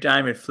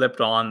it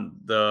flipped on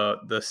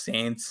the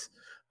Saints,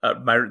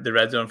 the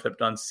red zone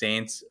flipped on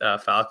Saints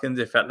Falcons,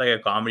 it felt like a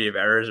comedy of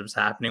errors was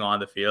happening on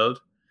the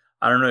field.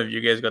 I don't know if you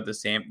guys got the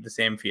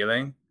same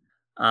feeling,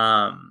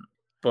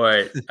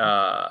 but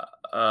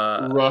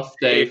rough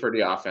day for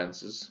the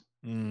offenses.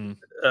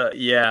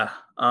 Yeah.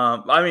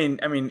 I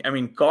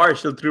mean, Carr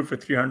still threw for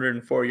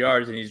 304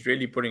 yards, and he's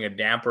really putting a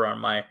damper on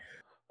my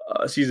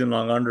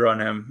season-long under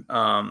on him.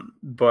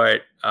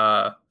 But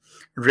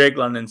Drake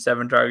London,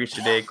 7 targets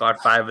today,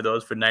 caught 5 of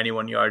those for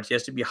 91 yards. He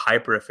has to be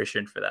hyper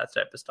efficient for that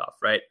type of stuff,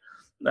 right?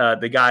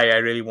 The guy I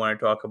really want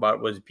to talk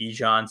about was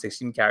Bijan,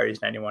 16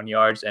 carries, 91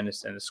 yards, and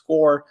a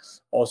score.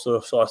 Also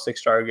saw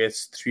 6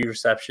 targets, 3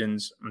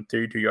 receptions,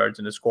 32 yards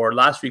in the score.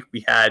 Last week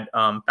we had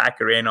Pat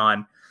Kerrane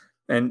on,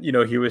 and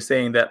he was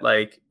saying that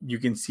like you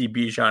can see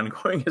Bijan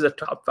going as a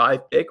top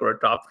 5 pick or a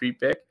top 3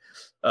 pick.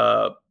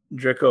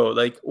 Draco,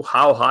 like,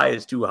 how high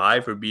is too high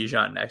for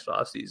Bijan next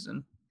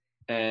offseason?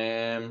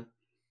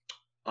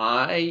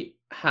 I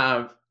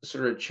have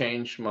sort of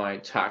changed my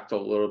tact a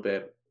little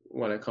bit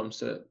when it comes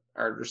to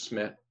Arthur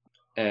Smith.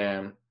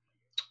 I've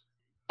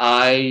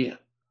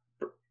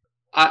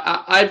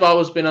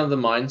always been on the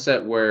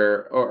mindset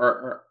where,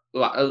 or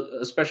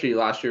especially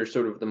last year,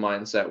 sort of the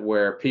mindset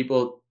where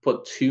people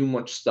put too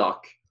much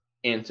stock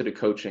into the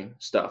coaching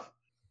stuff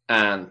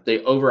and they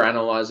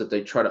overanalyze it.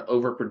 They try to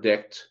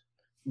overpredict,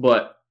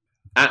 but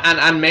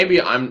and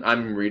maybe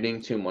I'm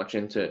reading too much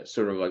into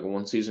sort of like a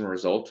 1 season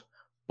result,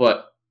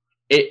 but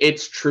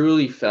it's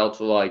truly felt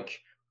like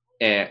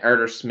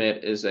Arthur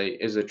Smith is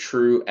a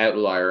true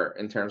outlier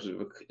in terms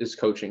of his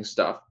coaching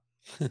stuff.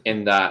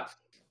 In that,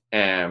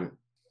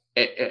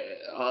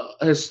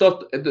 his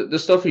stuff, the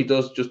stuff he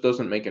does just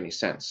doesn't make any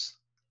sense.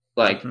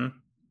 Like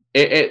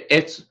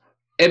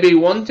it'd be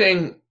one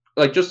thing.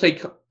 Like just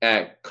take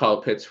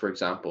Kyle Pitts for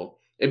example.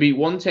 It'd be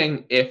one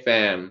thing if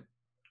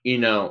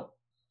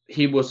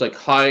he was like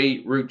high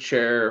route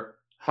share,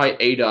 high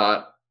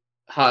ADOT,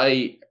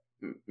 high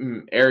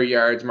air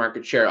yards,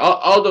 market share.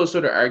 All those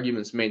sort of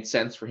arguments made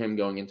sense for him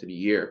going into the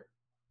year.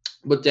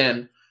 But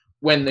then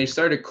when they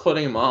started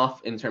cutting him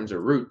off in terms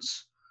of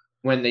routes,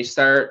 when they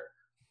start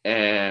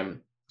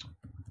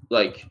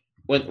like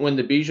when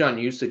the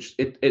Bijan usage,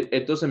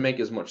 it doesn't make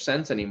as much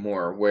sense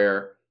anymore.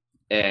 Where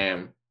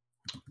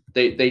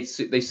they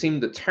seem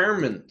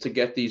determined to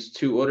get these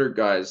two other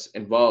guys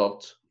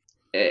involved.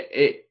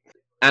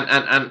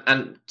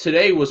 And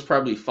today was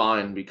probably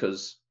fine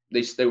because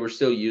they were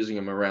still using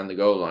him around the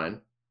goal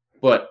line,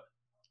 but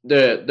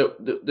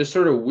the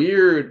sort of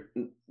weird,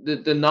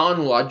 the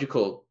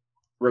non-logical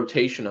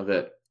rotation of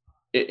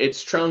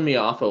it's thrown me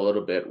off a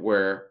little bit.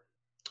 Where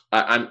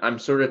I'm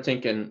sort of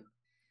thinking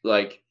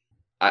like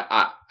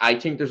I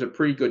think there's a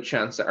pretty good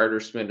chance that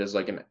Arthur Smith is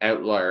like an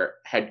outlier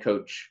head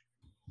coach,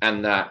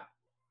 and that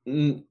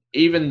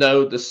even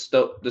though the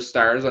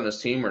stars on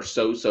his team are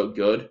so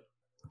good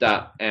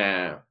that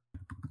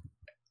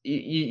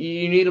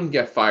you need him to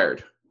get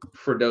fired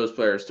for those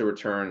players to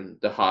return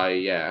the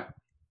high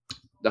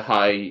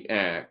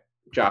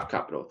draft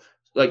capital.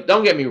 Like,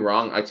 don't get me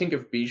wrong. I think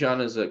if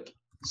Bijan is like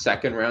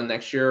second round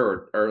next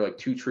year or like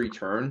 2-3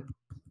 turn,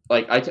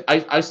 like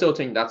I still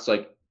think that's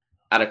like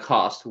at a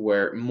cost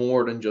where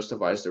more than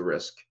justifies the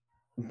risk.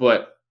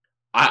 But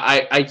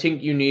I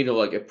think you need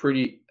a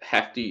pretty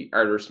hefty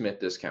Arthur Smith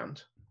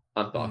discount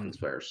on Falcons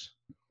players,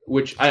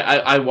 which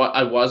I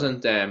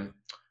wasn't.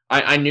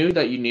 I knew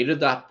that you needed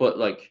that, but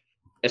like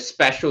a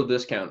special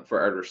discount for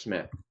Arthur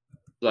Smith,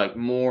 like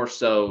more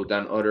so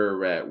than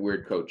other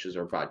weird coaches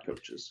or bad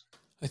coaches.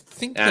 I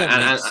think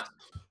that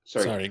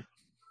sorry.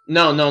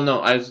 No.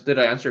 Did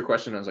I answer your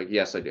question? I was like,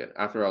 yes, I did.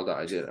 After all that,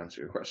 I did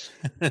answer your question.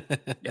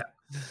 Yeah.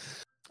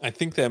 I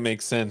think that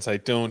makes sense. I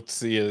don't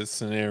see a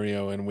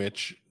scenario in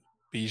which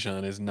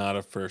Bijan is not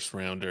a first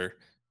rounder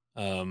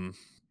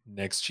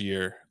next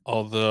year.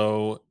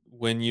 Although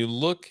when you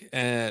look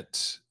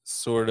at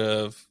sort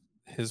of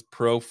his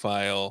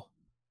profile,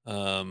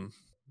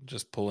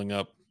 just pulling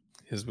up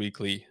his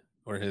weekly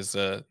or his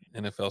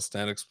NFL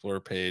Stat Explorer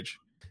page,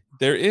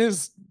 there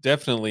is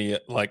definitely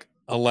like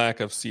a lack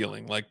of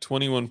ceiling, like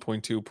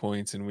 21.2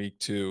 points in week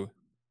 2.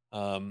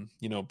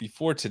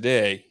 Before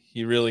today,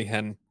 he really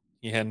hadn't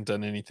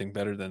done anything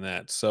better than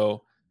that.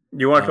 So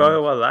you want to talk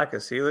about lack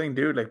of ceiling,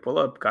 dude? Like pull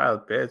up Kyle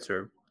Pitts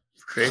or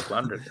Drake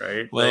London,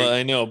 right? Well,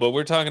 I know, but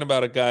we're talking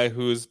about a guy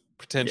who's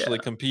potentially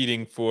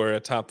competing for a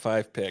top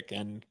 5 pick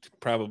and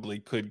probably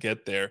could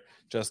get there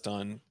just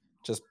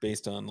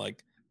based on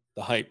like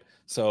the hype.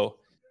 So,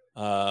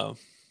 I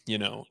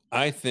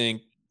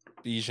think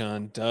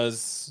Bijan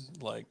does,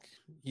 like,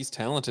 he's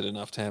talented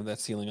enough to have that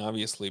ceiling,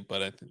 obviously,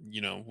 but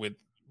with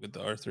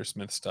the Arthur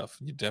Smith stuff,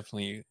 you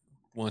definitely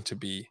want to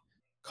be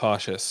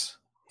cautious.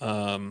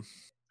 Right.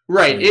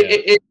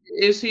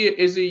 So,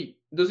 yeah.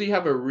 Does he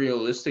have a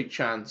realistic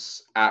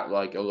chance at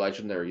like a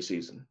legendary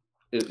season?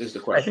 Is the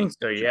question. I think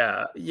so.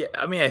 Yeah.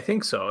 I mean, I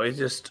think so. It's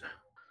just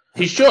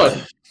he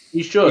should.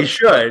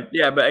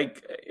 Yeah, but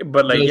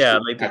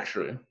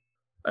actually,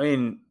 I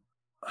mean,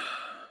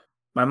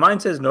 my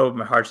mind says no, but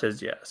my heart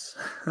says yes.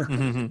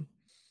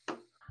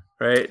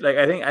 Right? Like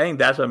I think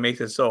that's what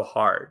makes it so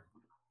hard.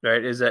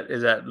 Right? Is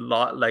that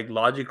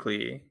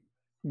logically,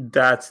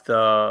 that's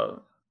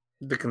the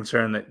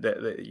concern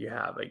that you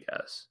have, I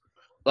guess.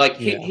 Like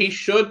he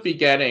should be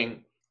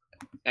getting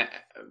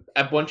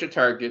a bunch of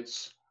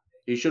targets.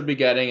 He should be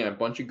getting a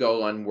bunch of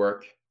goal line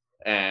work.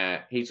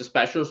 He's a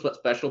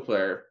special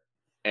player,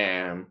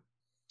 and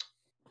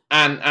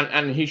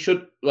he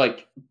should,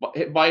 like,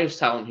 by his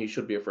talent, he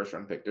should be a first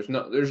round pick.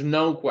 There's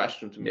no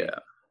question to me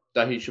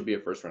that he should be a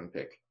first round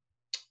pick.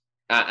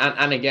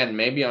 And again,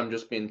 maybe I'm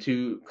just being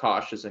too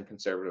cautious and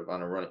conservative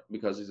on a run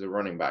because he's a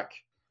running back.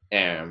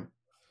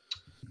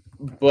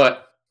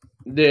 But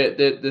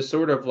the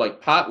sort of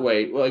like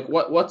pathway, like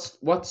what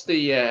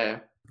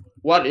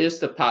is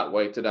the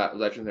pathway to that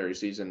legendary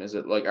season? Is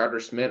it like Arthur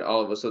Smith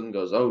all of a sudden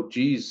goes, oh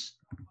geez,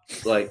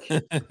 like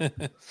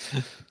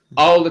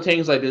all the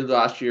things I did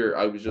last year,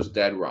 I was just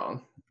dead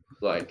wrong.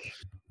 Like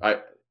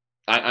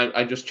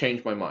I just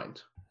changed my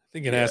mind. I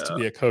think it has to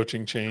be a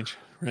coaching change,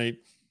 right?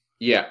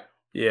 Yeah,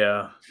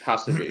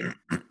 has to be.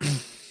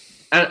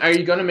 And are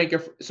you going to make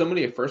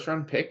somebody a first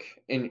round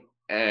pick in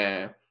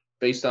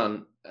based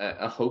on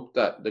a hope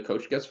that the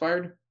coach gets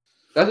fired?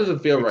 That doesn't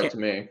feel right to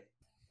me.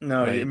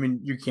 No, right? I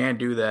mean, you can't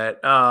do that.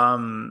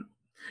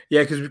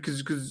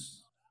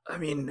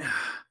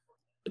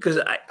 Because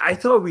I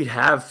thought we'd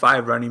have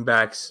 5 running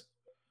backs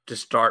to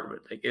start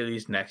with, like at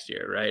least next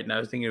year, right? And I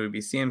was thinking it would be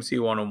CMC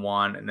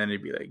 101, and then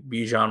it'd be like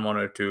Bijan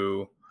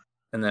 102,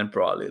 and then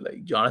probably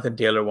like Jonathan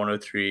Taylor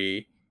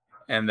 103,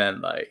 and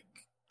then like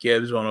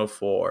Gibbs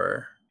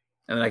 104,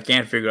 and then I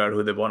can't figure out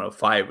who the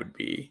 105 would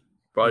be.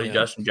 Probably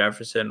Justin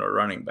Jefferson or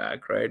running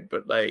back, right?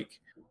 But like,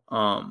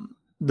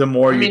 the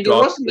more there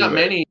wasn't that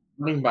many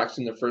running backs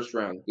in the first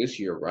round this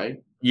year,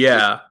 right?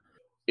 Yeah,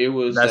 it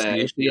was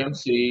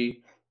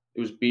CMC, it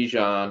was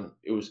Bijan,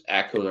 it was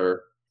Eckler,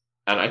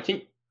 and I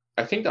think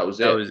that was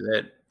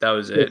it. That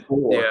was it.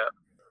 Yeah,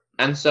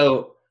 and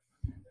so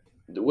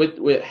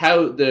with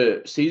how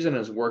the season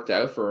has worked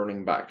out for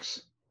running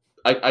backs,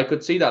 I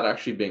could see that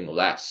actually being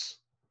less.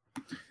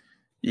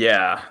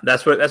 Yeah,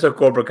 that's what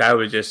Cobra Kai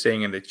was just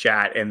saying in the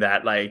chat, and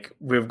that like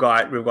we've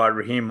got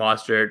Raheem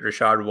Mostert,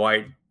 Rashad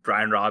White,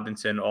 Brian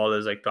Robinson, all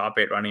as like top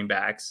 8 running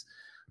backs.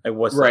 Like,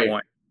 what's the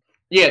point?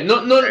 Yeah,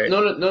 none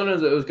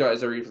of those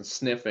guys are even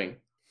sniffing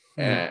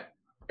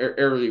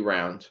early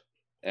round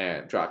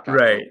draft capital.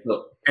 Right.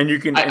 So and you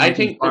can. I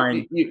think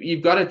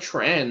you've got a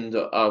trend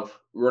of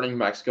running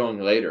backs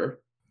going later,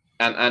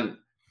 and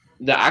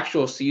the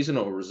actual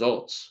seasonal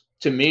results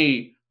to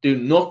me do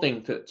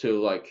nothing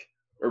to like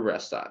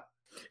arrest that.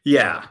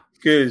 Yeah,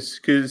 because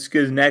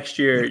next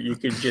year you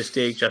could just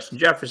take Justin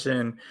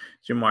Jefferson,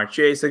 Jamar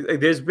Chase.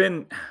 Like there's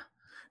been,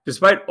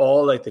 despite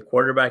all like the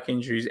quarterback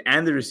injuries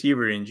and the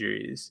receiver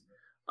injuries,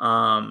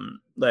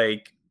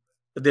 like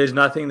there's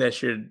nothing that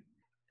should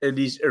at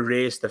least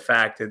erase the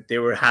fact that they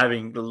were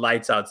having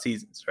lights out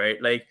seasons,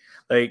 right? Like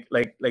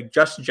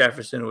Justin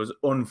Jefferson was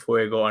un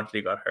fuego until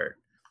he got hurt.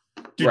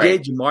 Today,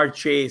 right. Jamar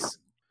Chase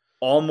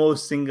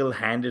almost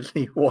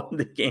single-handedly won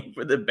the game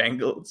for the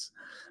Bengals,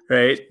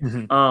 right?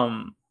 Mm-hmm.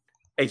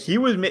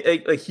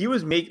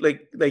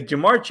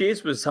 Jamar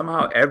Chase was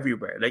somehow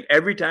everywhere. Like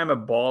every time a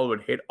ball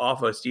would hit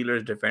off a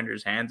Steelers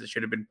defender's hands, it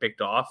should have been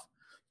picked off.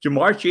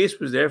 Jamar Chase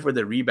was there for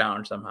the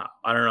rebound somehow.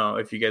 I don't know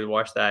if you guys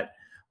watched that.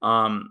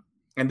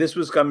 And this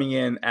was coming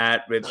in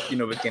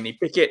with Kenny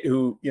Pickett,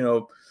 who,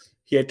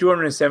 he had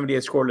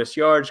 278 scoreless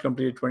yards,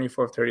 completed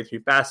 24 of 33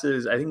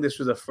 passes. I think this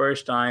was the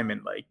first time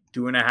in like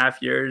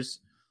 2.5 years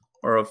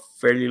or a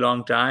fairly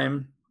long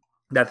time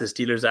that the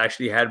Steelers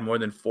actually had more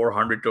than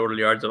 400 total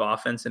yards of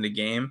offense in a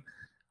game.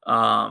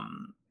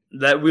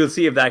 That we'll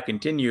see if that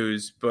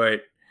continues.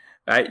 But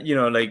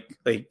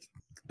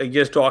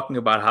just talking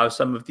about how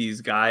some of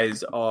these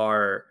guys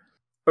are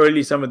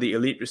early, some of the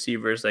elite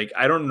receivers, like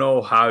I don't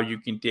know how you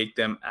can take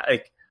them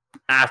like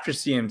after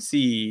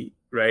CMC,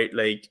 right?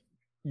 Like,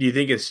 do you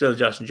think it's still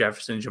Justin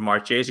Jefferson,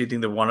 Jamar Chase? Do you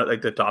think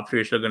the top 3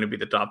 are still going to be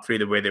the top 3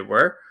 the way they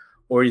were?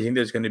 Or do you think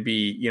there's going to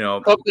be,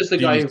 Cup is the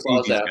guy who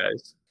falls out.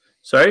 Guys?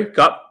 Sorry,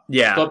 Cup.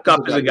 Yeah,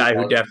 Cup is a guy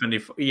who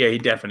he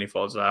definitely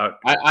falls out.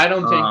 I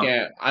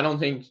don't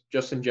think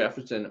Justin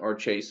Jefferson or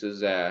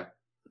Chase's ADP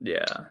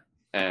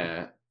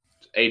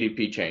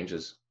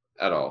changes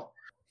at all.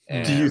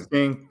 Do you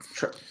think?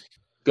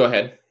 Go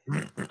ahead.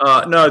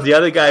 No, the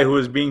other guy who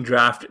was being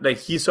drafted, like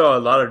he saw a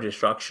lot of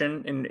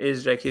destruction in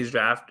his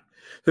draft.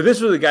 So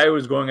this was the guy who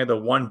was going at the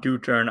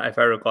 1-2 turn, if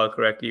I recall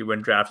correctly,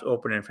 when drafts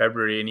opened in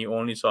February, and he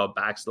only saw a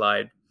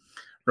backslide.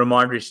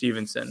 Ramondre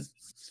Stevenson,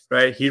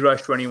 right? He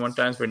rushed 21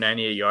 times for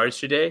 98 yards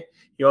today.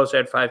 He also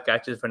had 5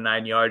 catches for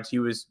 9 yards.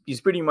 He's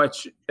pretty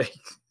much like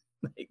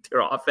their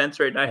offense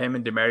right now. Him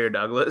and Demario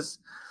Douglas,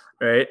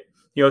 right?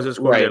 He also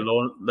scored their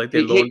lone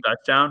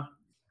touchdown.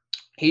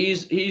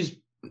 He's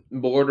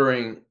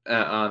bordering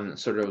on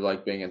sort of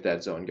like being a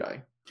dead zone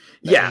guy.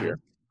 Yeah.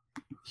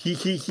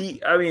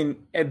 He I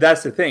mean, and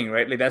that's the thing,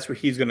 right? Like that's where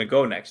he's gonna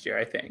go next year,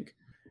 I think.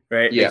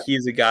 Right? Yeah. Like,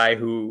 he's a guy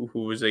who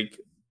was he's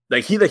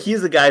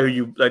the guy who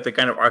you like, the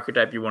kind of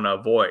archetype you want to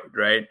avoid,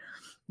 right?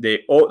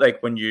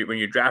 When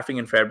you're drafting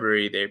in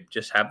February, they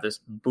just have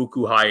this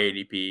buku high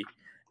ADP,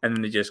 and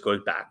then it just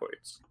goes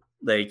backwards.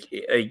 Like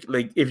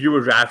if you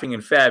were drafting in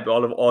Feb,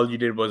 all you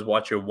did was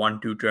watch your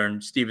 1-2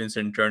 turn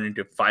Stevenson turn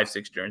into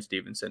 5-6 turn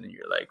Stevenson, and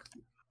you're like,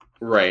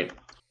 right.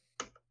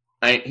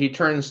 He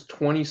turns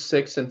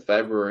 26 in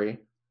February.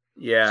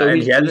 Yeah, so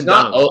he's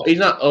not old. He's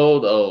not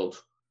old,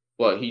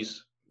 but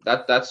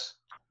that's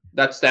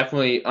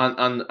definitely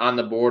on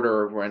the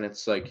border when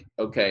it's like,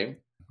 okay,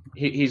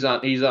 he's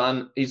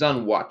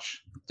on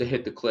watch to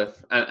hit the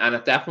cliff, and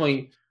it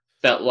definitely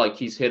felt like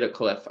he's hit a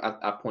cliff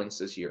at points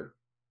this year.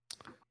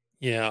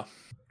 Yeah.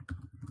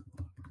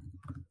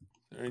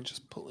 All right,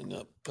 just pulling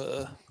up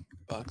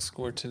box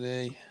score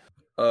today.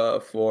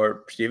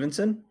 For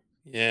Stevenson?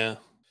 Yeah.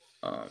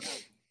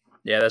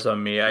 Yeah, that's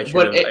on me. I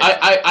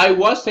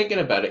was thinking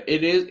about it.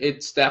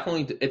 It's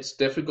definitely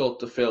difficult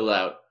to fill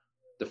out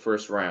the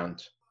first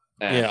round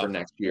for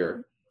next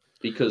year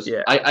because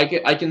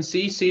I can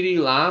see CeeDee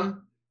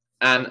Lamb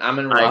and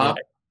Amon-Ra.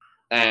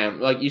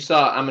 Like you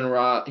saw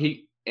Amon-Ra,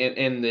 he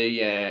in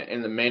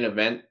the main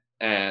event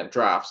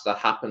drafts that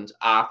happened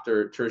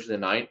after Thursday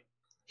night,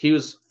 he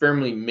was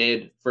firmly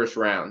mid first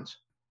round,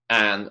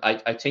 and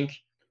I think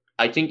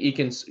you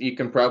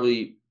can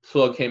probably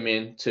plug him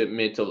into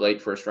mid to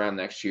late first round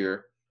next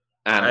year.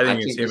 And I think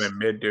you see him in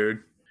mid, dude.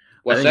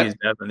 I think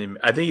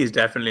he's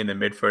definitely in the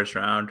mid first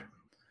round.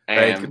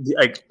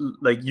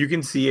 Like you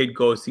can see it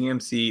go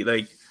CMC.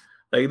 Like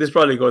this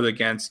probably goes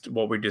against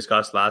what we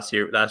discussed last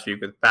week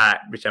with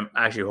Pat, which I'm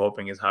actually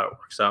hoping is how it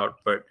works out.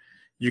 But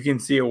you can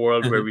see a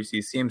world where we see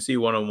CMC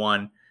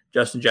 101,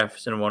 Justin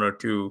Jefferson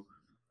 102,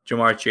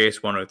 Jamar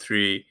Chase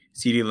 103,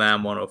 CeeDee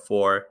Lamb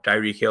 104,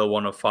 Tyreek Hill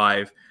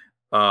 105,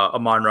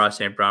 Amon-Ra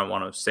St. Brown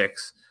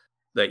 106.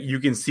 Like you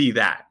can see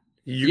that.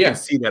 You can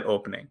see that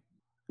opening.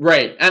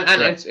 Right. And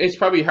it's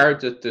probably hard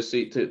to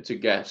see to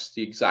guess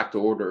the exact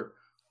order.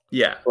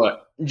 Yeah.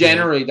 But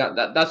generally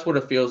that's what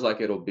it feels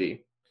like it'll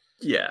be.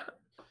 Yeah.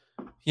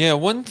 Yeah,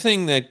 one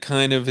thing that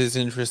kind of is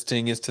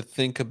interesting is to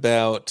think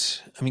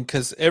about, I mean,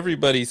 because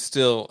everybody's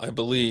still, I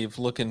believe,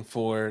 looking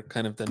for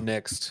kind of the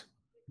next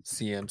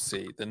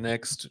CMC, the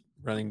next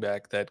running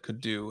back that could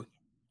do,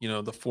 the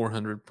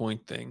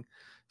 400-point thing.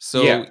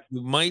 So you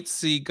might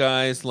see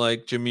guys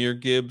like Jahmyr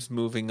Gibbs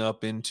moving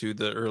up into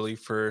the early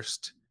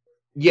first.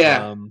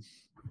 Yeah.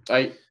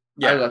 I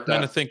like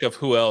trying to think of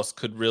who else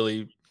could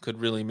really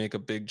make a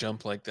big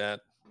jump like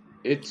that.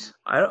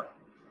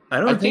 I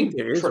don't think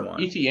there is one.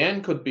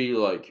 ETN could be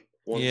like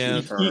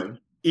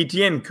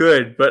ETN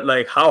could, but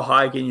like how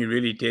high can you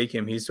really take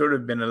him? He's sort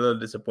of been a little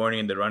disappointing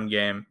in the run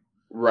game.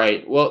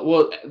 Right.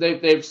 Well,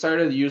 they've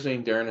started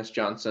using Dearness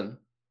Johnson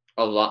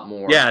a lot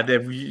more. Yeah,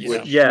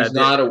 he's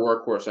not a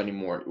workhorse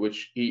anymore.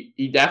 Which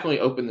he definitely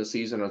opened the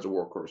season as a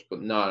workhorse,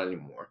 but not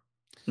anymore.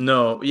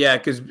 No,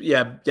 because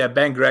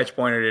Ben Gretsch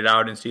pointed it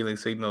out in Stealing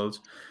Signals,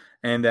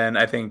 and then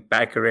I think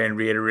Baccarin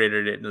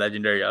reiterated it in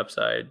Legendary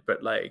Upside.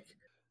 But like,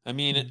 I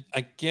mean,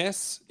 I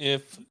guess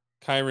if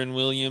Kyren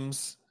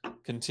Williams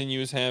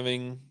continues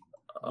having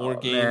more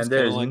games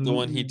kind of like the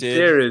one he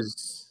did,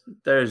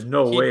 there's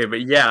no way.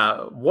 But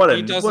yeah,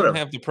 he doesn't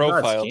have the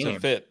profile to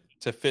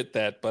fit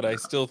that. But I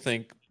still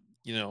think,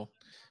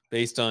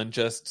 based on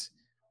just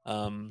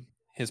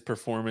his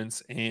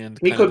performance and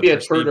he could be a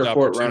third or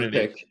fourth round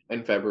pick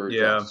in February.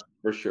 Yeah,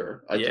 for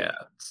sure.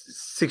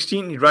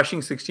 16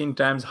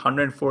 times,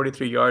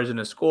 143 yards in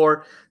a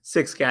score,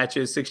 6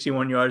 catches,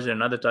 61 yards and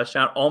another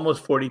touchdown,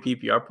 almost 40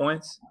 PPR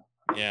points.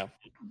 Yeah,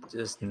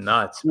 just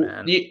nuts,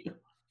 man.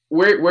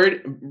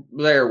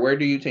 Where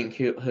do you think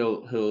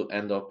he'll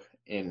end up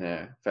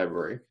in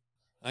February?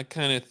 I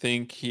kind of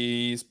think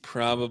he's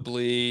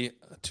probably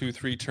a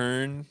 2-3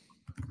 turn,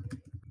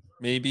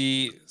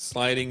 maybe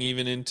sliding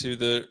even into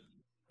the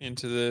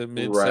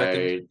mid second.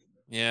 Right.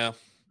 Yeah.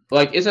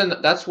 Like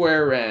that's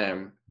where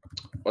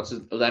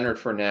Leonard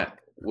Fournette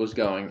was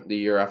going the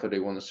year after they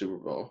won the Super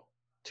Bowl.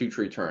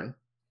 2-3 turn.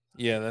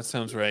 Yeah, that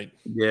sounds right.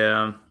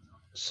 Yeah.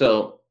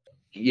 So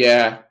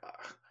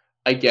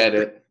I get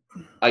it.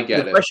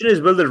 The question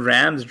is, will the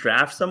Rams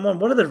draft someone?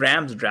 What are the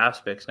Rams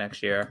draft picks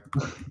next year?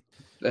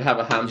 They have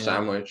a ham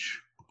sandwich.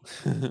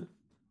 They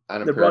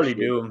probably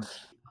do.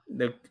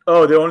 They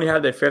only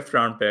have their 5th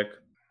round pick.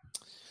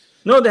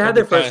 No, they had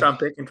their 1st round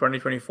pick in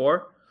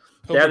 2024.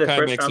 They had their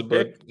first round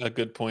pick. A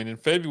good point. In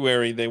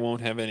February, he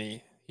won't have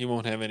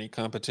any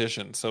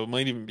competition. So it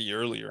might even be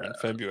earlier in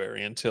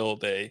February until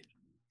they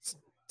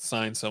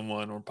sign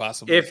someone or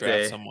possibly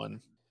draft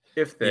someone.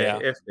 If they,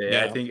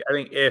 I think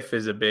if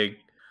is a big,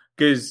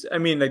 because I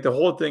mean, like the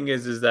whole thing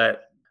is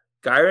that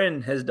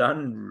Kyren has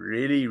done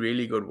really,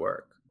 really good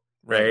work,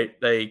 right?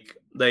 Like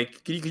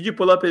could you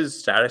pull up his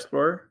Stat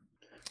Explorer?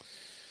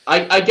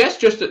 I guess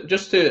just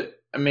to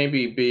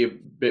maybe be a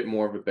bit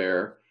more of a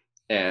bear.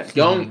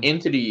 Going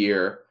into the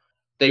year,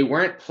 they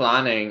weren't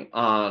planning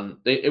on.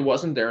 It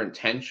wasn't their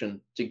intention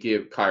to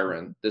give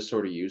Kyren this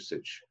sort of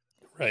usage.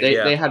 Right.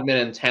 They had been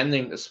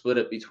intending to split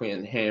it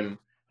between him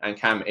and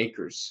Cam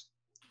Akers,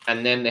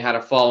 and then they had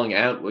a falling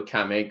out with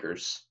Cam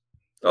Akers.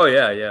 Oh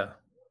yeah.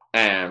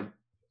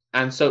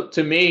 And so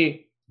to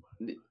me,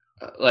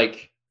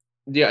 like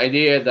the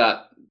idea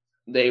that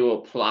they will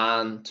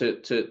plan to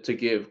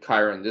give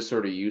Kyren this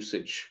sort of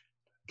usage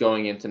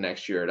going into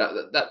next year,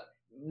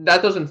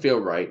 that doesn't feel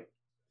right.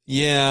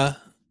 Yeah.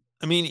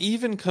 I mean,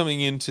 even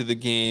coming into the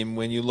game,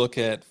 when you look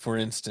at, for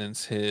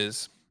instance,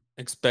 his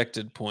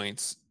expected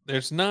points,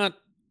 there's not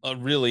a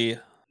really,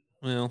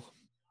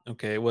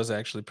 it was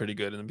actually pretty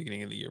good in the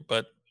beginning of the year,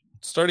 but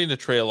starting to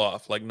trail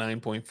off, like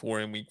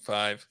 9.4 in week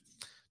 5,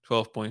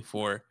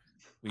 12.4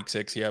 week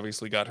 6. He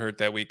obviously got hurt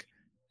that week,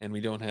 and we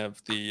don't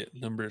have the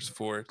numbers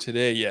for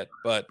today yet.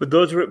 But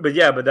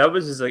that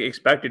was his like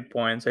expected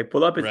points. Like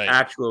pull up his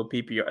actual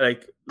PPR.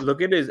 Like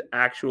look at his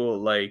actual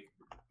like.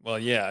 Well,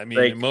 yeah, I mean,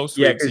 in most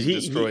weeks he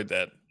destroyed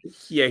that.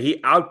 Yeah, he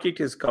outkicked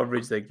his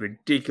coverage like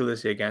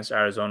ridiculously against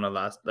Arizona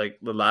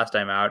the last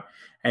time out,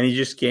 and he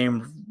just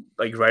came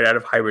like right out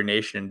of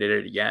hibernation and did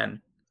it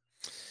again.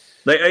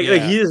 Like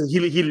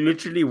he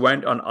literally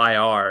went on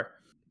IR,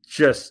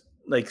 just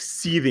like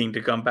seething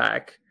to come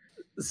back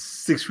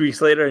 6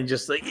 weeks later and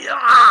just like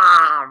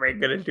we're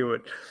gonna do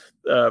it.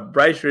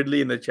 Bryce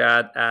Ridley in the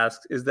chat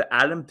asks, "Is the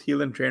Adam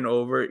Thielen train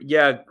over?"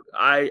 Yeah,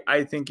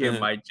 I think it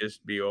might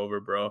just be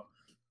over, bro.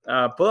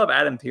 Pull up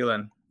Adam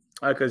Thielen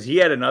because he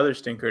had another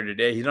stinker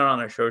today. He's not on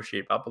our show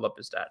sheet. I'll pull up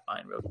his stat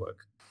line real quick.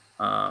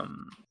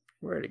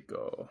 Where'd it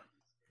go?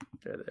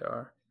 There they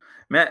are.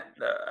 Man,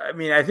 I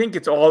mean, I think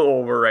it's all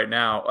over right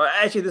now.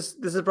 Actually, this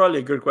is probably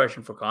a good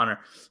question for Conor.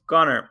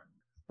 Conor,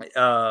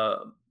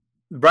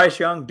 Bryce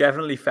Young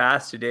definitely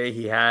fast today.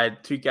 He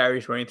had 3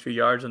 carries, 23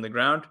 yards on the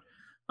ground.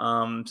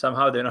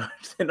 Somehow they're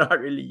not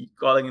really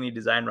calling any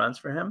design runs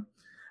for him.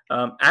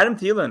 Adam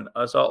Thielen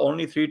saw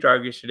only 3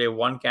 targets today,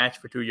 1 catch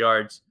for 2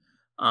 yards.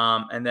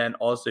 And then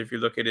also, if you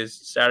look at his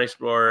stat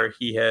explorer,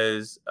 he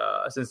has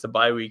since the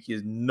bye week,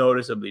 he's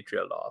noticeably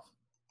trailed off.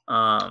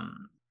 I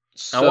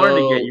wanted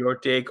to get your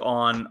take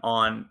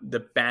on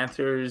the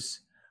Panthers.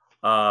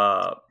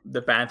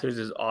 The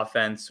Panthers'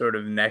 offense sort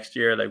of next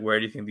year. Like, where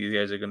do you think these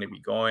guys are going to be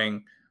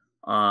going?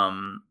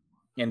 And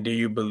do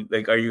you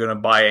are you going to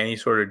buy any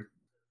sort of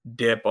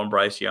dip on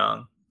Bryce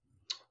Young?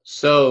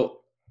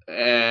 So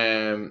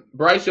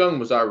Bryce Young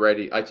was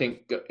already, I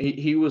think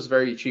he was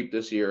very cheap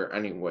this year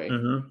anyway.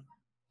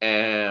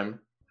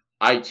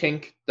 I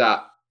think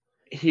that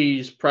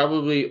he's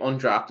probably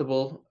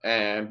undraftable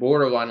and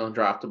borderline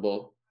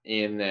undraftable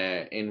in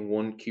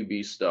 1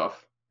 QB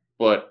stuff.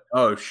 But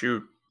oh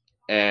shoot.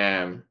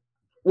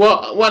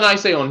 Well, when I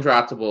say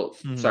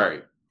undraftable,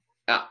 sorry,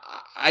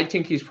 I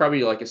think he's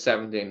probably like a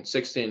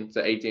 16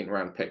 to 18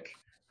 round pick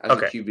as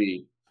a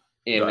QB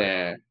in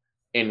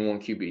 1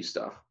 QB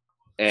stuff.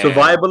 So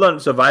viable on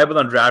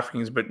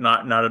DraftKings, but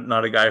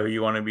not a guy who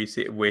you want to be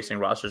wasting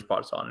roster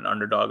spots on, an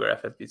underdog or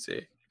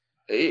FFPC.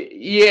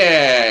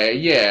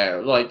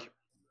 Yeah, like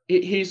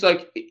he's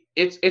like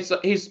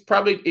he's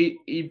probably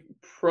he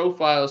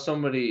profiles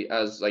somebody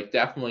as like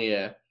definitely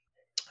a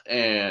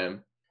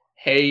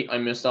hey, I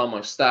missed all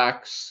my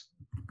stacks.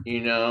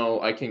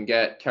 I can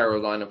get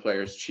Carolina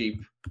players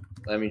cheap.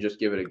 Let me just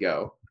give it a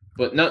go.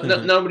 But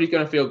nobody's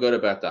gonna feel good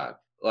about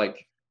that.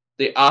 Like,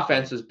 the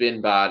offense has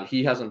been bad.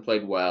 He hasn't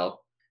played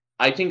well.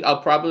 I think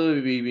I'll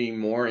probably be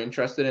more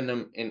interested in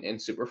him in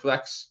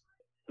Superflex,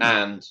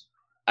 and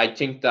I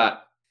think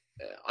that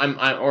I'm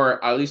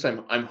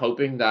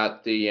hoping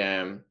that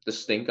the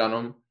stink on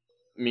him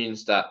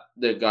means that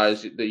the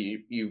guys that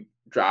you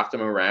draft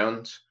him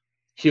around,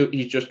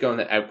 he's just going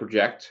to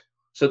outproject.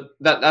 So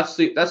that's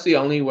the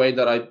only way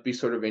that I'd be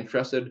sort of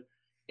interested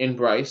in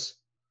Bryce,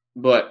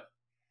 but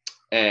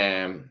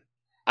I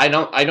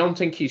don't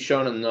think he's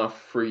shown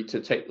enough for you to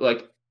take,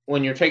 like,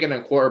 when you're taking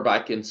a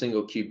quarterback in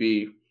single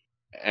QB,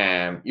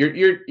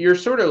 you're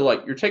sort of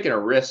like you're taking a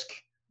risk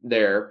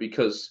there,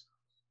 because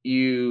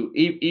you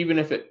even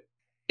if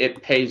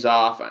it pays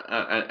off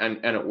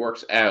and it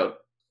works out,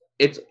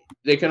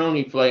 they can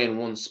only play in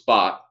one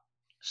spot,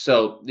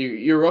 so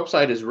your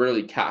upside is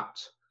really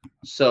capped.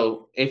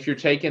 So if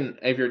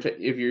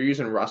you're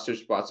using roster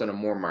spots on a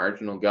more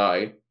marginal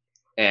guy,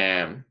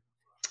 and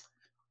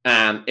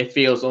it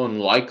feels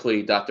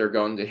unlikely that they're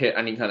going to hit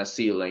any kind of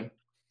ceiling,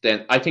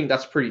 then I think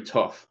that's pretty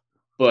tough.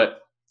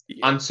 But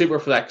on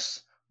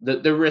Superflex,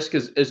 the risk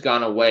is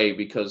gone away,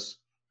 because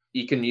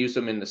you can use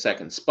them in the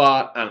second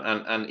spot,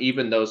 and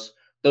even those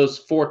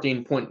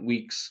 14-point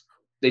weeks,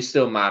 they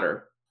still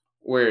matter.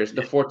 Whereas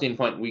the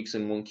 14-point weeks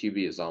in 1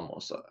 QB is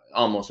almost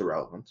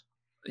irrelevant.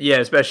 Yeah,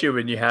 especially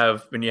when you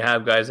have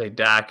guys like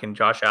Dak and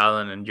Josh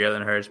Allen and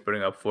Jalen Hurts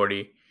putting up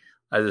 40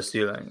 as a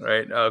ceiling,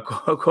 right?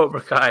 Cobra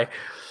Kai,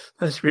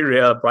 let's be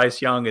real.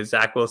 Bryce Young is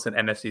Zach Wilson,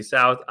 NFC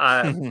South.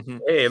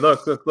 Hey,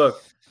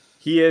 look.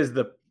 He is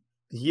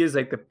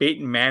like the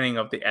Peyton Manning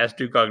of the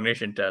S2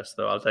 cognition test,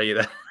 though. I'll tell you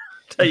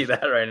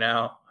that right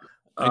now.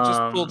 I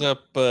just pulled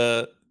up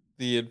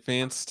the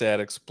advanced stat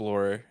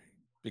explorer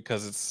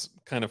because it's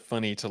kind of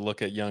funny to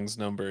look at Young's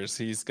numbers.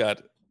 He's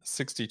got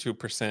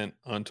 62%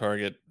 on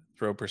target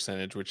throw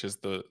percentage, which is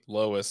the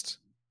lowest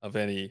of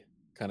any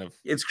kind of.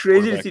 It's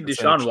crazy to see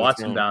Deshaun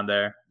Watson down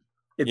there.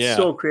 It's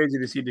so crazy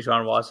to see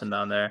Deshaun Watson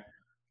down there.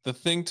 The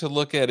thing to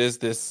look at is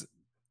this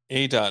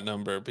ADOT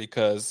number,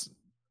 because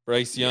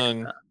Bryce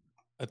Young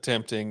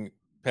attempting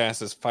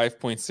passes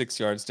 5.6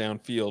 yards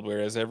downfield,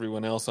 whereas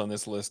everyone else on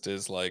this list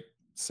is like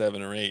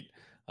 7 or 8.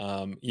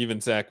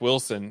 Even Zach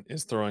Wilson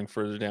is throwing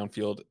further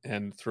downfield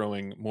and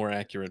throwing more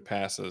accurate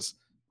passes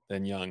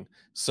than Young.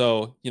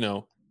 So,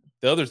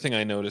 the other thing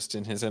I noticed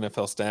in his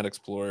NFL Stat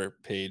Explorer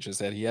page is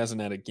that he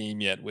hasn't had a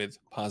game yet with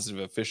positive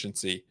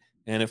efficiency.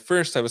 And at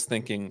first I was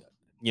thinking,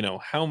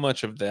 how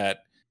much of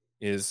that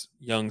is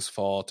Young's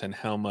fault and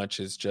how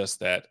much is just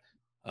that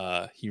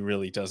he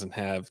really doesn't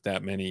have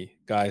that many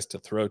guys to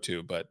throw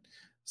to. But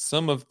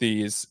some of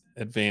these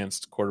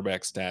advanced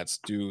quarterback stats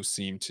do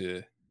seem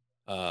to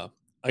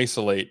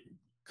isolate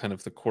kind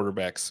of the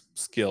quarterback's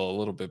skill a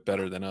little bit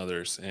better than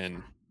others,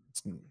 and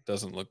it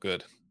doesn't look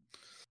good.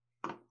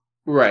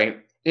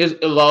 Right. Is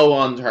low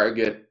on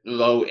target,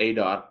 low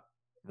ADOT.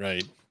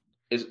 Right.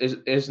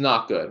 Is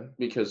not good,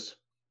 because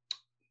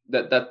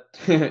that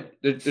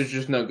there's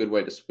just no good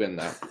way to spin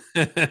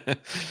that.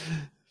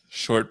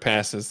 Short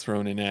passes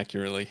thrown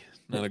inaccurately.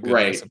 Not a good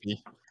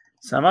recipe.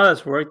 Somehow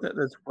that's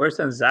worse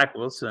than Zach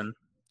Wilson.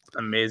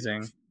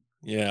 Amazing.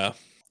 Yeah.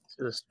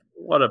 Just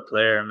what a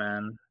player,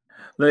 man.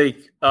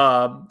 Like,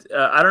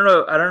 I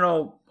don't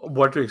know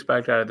what to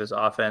expect out of this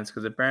offense,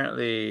 because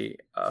apparently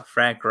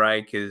Frank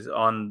Reich is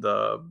on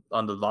the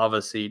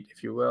lava seat,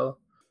 if you will.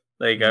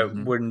 Like, I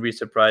wouldn't be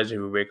surprised if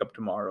we wake up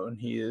tomorrow and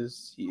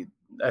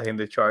I think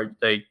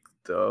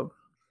the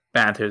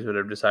Panthers would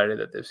have decided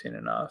that they've seen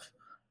enough.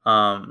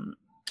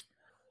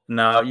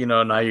 now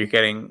you're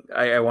getting.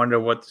 I wonder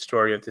what the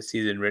story of the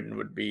season written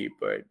would be,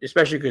 but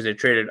especially because they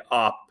traded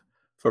up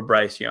for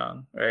Bryce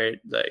Young, right?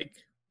 Like,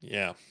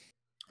 yeah,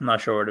 I'm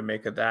not sure what to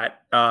make of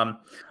that.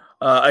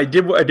 I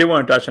did want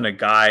to touch on a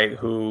guy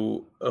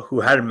who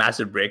had a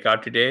massive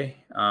breakout today.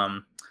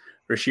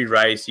 Rashee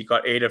Rice, he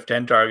got 8 of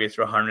 10 targets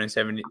for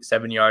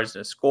 177 yards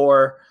and a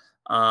score.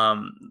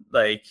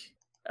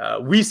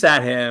 We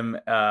sat him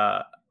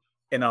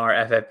in our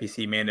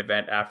FFPC main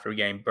event after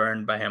getting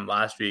burned by him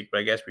last week,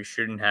 but I guess we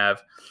shouldn't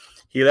have.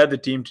 He led the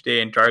team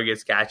today in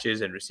targets,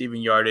 catches, and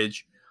receiving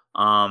yardage.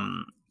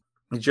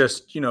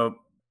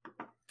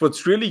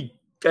 What's really,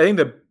 I think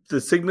the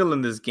signal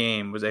in this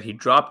game was that he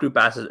dropped 2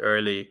 passes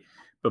early,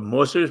 but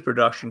most of his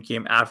production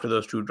came after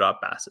those 2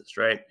 drop passes,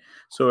 right?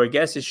 So I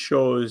guess it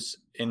shows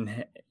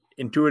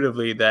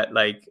intuitively that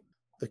like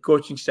the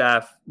coaching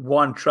staff,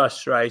 1,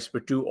 trusts Rice,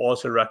 but 2,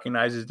 also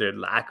recognizes their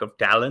lack of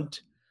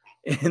talent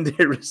in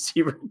their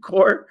receiver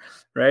core,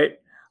 right?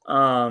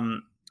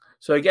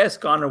 So I guess,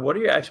 Conor, what are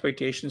your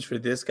expectations for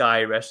this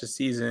guy rest of the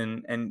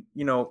season? And,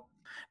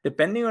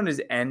 depending on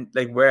his end,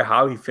 like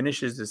how he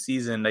finishes the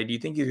season, like, do you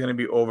think he's going to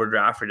be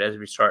overdrafted as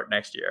we start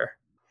next year?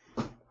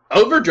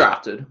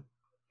 Overdrafted?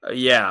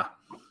 Yeah.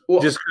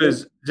 Well, just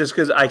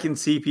because I can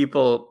see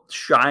people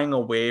shying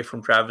away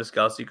from Travis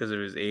Kelce because of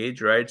his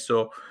age, right?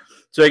 So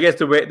I guess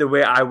the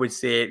way I would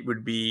say it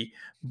would be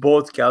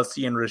both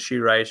Kelce and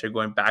Rashee Rice are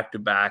going back to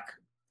back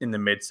in the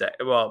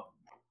mid-second. Well,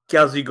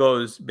 Kelce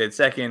goes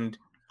mid-second,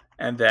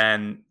 and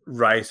then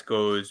Rice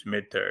goes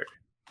mid-third,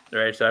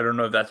 right? So I don't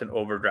know if that's an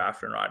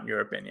overdraft or not, in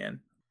your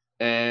opinion.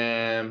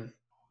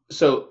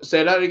 So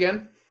say that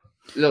again.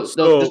 Just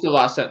the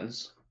last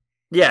sentence.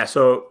 Yeah.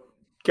 So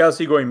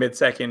Kelce going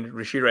mid-second,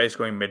 Rashee Rice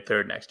going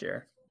mid-third next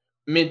year.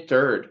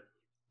 Mid-third.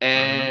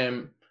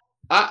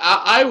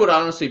 I would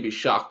honestly be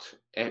shocked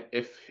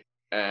if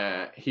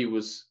he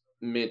was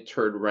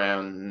mid-third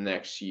round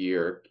next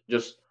year.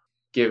 Just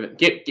given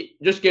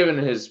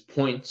his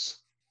points,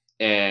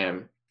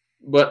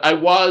 but I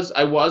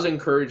was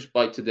encouraged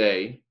by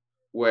today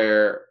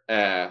where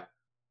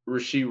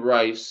Rashee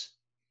Rice,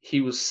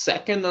 he was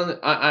second on.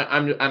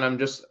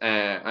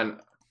 I'm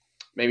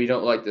maybe you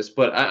don't like this,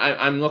 but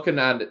I'm looking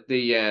at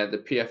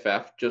the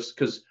PFF just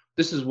because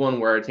this is one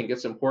where I think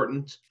it's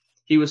important.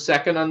 He was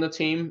second on the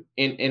team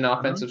in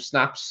offensive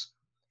snaps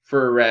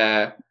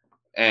for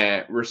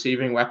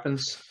receiving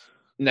weapons,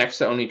 next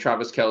to only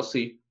Travis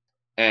Kelce.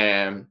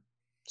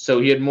 So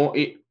he had more.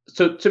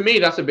 So to me,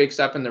 that's a big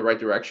step in the right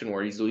direction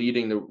where he's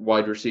leading the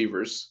wide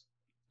receivers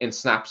in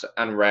snaps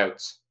and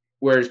routes.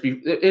 Whereas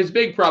his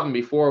big problem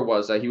before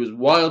was that he was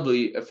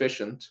wildly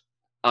efficient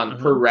on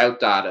per route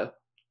data,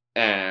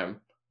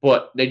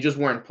 but they just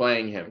weren't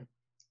playing him.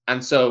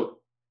 And so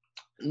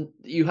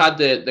you had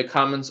the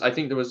comments. I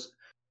think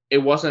it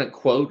wasn't a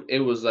quote. It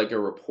was like a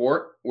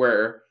report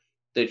where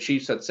the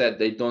Chiefs had said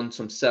they'd done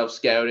some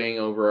self-scouting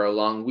over a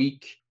long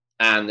week.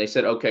 And they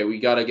said, okay, we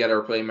got to get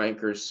our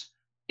playmakers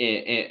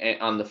in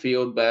on the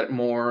field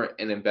more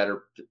and in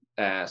better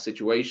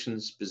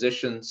situations,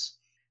 positions.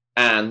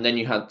 And then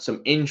you had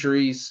some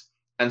injuries.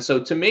 And so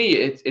to me,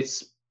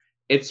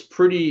 it's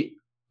pretty.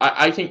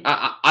 I think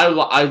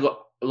I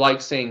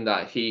like saying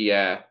that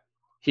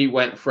he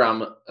went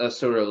from a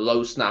sort of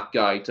low snap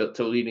guy to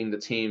leading the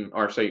team,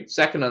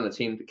 second on the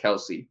team to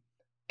Kelce.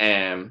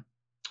 And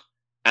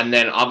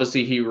then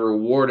obviously he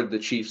rewarded the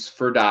Chiefs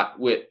for that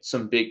with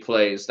some big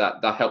plays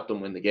that helped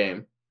them win the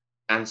game.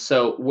 And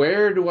so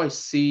where do I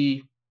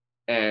see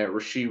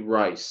Rashee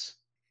Rice?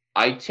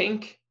 I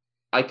think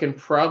I can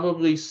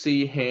probably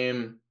see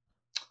him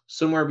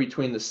somewhere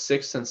between the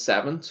 6th and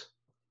 7th.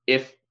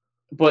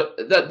 But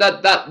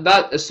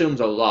that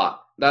assumes a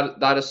lot.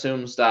 That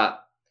assumes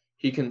that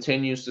he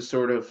continues to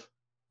sort of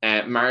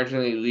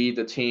marginally lead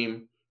the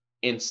team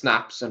in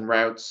snaps and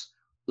routes.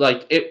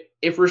 Like if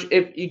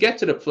you get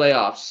to the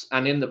playoffs,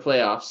 and in the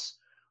playoffs,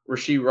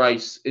 Rashee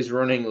Rice is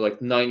running like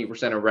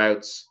 90% of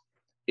routes,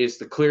 is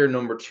the clear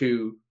number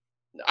 2.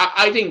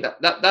 I think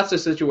that's a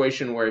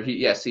situation where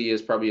he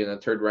is probably in the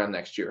 3rd round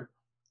next year.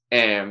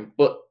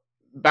 But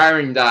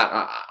barring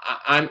that,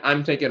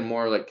 I'm thinking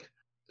more like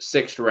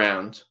 6th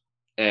round.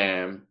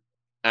 And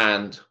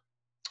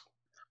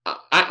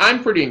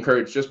I'm pretty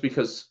encouraged just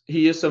because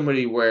he is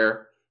somebody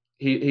where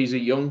he's a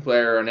young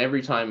player, and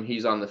every time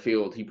he's on the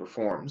field, he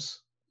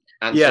performs.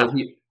 And so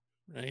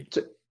right.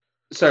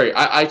 Sorry,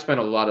 I spent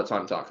a lot of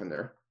time talking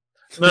there.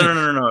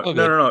 No. Okay.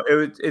 No.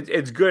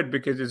 It's good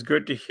because it's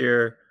good to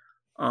hear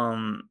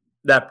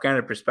that kind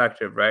of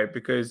perspective, right?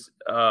 Because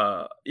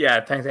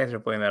thanks for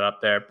putting that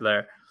up there,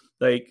 Blair.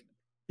 Like,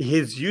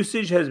 his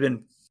usage has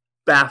been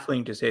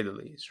baffling to say the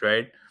least,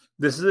 right?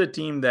 This is a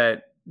team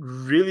that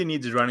really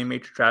needs a running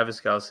mate to Travis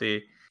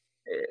Kelce.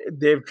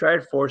 They've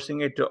tried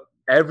forcing it to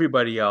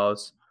everybody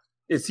else.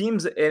 It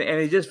seems, and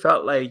it just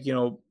felt like,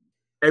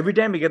 every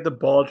time we get the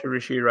ball to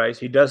Rashee Rice,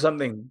 he does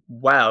something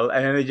well,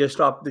 and then they just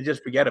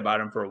forget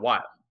about him for a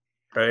while,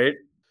 right?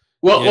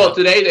 Well,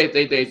 today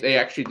they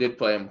actually did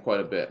play him quite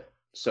a bit,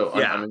 so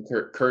I'm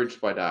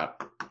encouraged by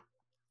that.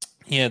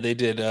 Yeah, they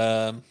did.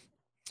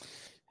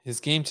 His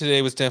game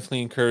today was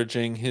definitely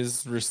encouraging.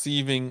 His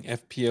receiving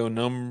FPOE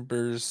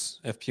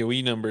numbers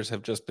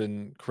have just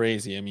been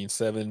crazy. I mean,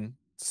 7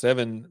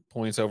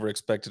 points over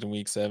expected in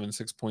week 7,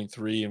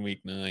 6.3 in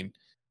week 9.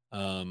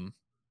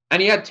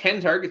 And he had 10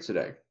 targets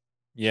today.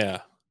 Yeah.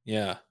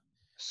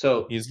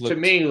 So to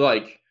me,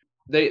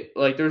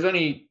 there's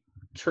only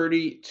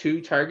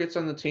 32 targets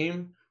on the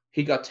team.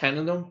 He got 10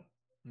 of them.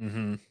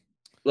 Mm-hmm.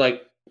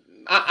 Like,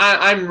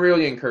 I'm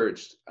really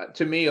encouraged.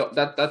 To me,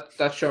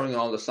 that's showing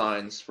all the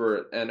signs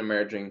for an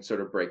emerging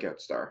sort of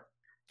breakout star.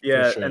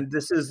 Yeah, sure. And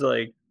this is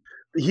like,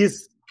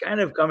 he's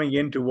kind of coming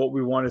into what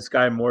we want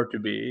Sky Moore to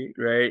be,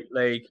 right?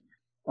 Like,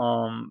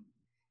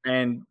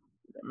 and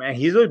man,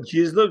 he's looked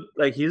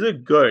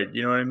good.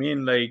 You know what I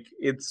mean? Like,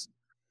 it's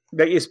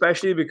like,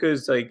 especially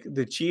because like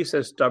the Chiefs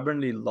have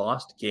stubbornly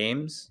lost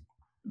games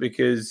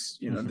because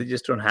they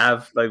just don't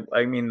have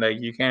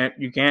you can't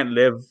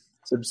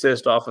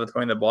subsist off of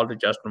throwing the ball to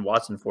Justin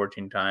Watson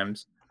 14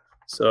 times.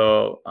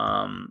 So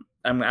I'm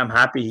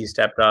happy he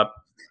stepped up.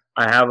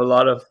 I have a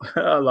lot of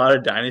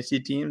dynasty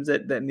teams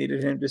that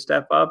needed him to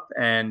step up,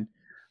 and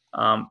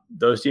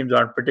those teams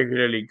aren't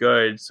particularly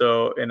good.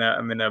 So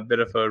I'm in a bit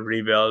of a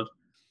rebuild.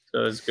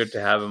 So it's good to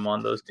have him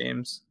on those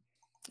teams.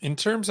 In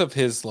terms of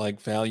his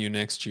value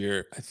next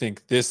year, I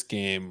think this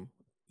game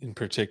in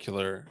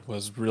particular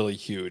was really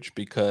huge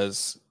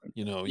because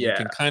you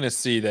can kind of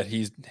see that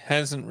he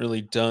hasn't really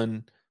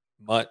done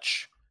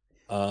much,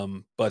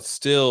 but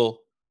still,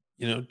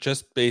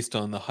 just based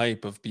on the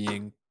hype of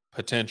being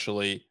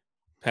potentially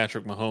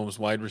Patrick Mahomes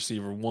wide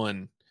receiver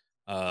 1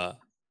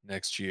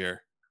 next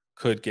year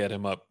could get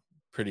him up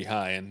pretty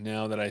high. And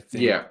now that I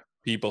think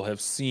people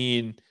have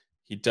seen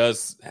he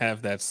does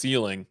have that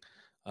ceiling,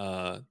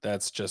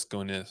 that's just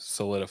going to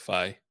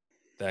solidify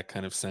that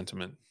kind of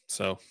sentiment.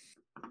 So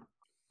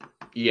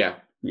yeah.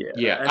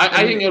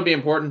 I think it'll be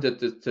important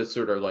to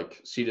sort of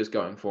see this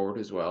going forward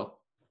as well.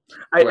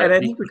 I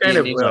think we kind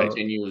of will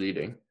continue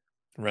leading.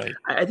 Right.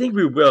 I think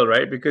we will,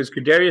 right? Because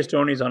Kadarius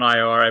Toney's on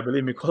IR. I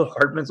believe Mecole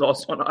Hardman's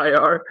also on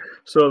IR.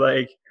 So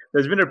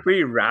there's been a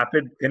pretty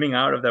rapid thinning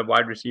out of that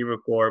wide receiver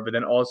core, but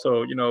then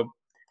also,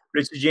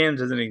 Richie James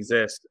doesn't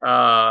exist.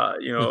 Like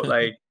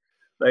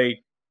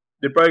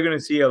they're probably going to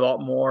see a lot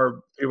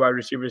more wide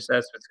receiver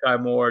sets with Sky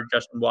Moore,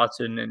 Justin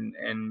Watson,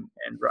 and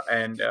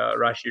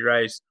Rashee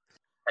Rice.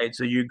 Right,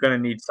 so you're going to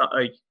need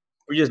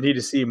we just need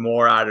to see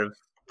more out of.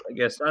 I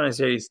guess not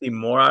necessarily see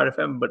more out of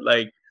him, but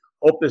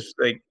hope this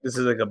is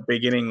a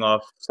beginning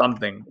of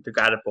something to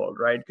catapult,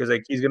 right? Because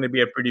he's going to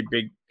be a pretty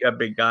big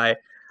guy.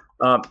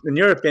 In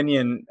your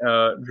opinion,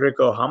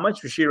 Drico, how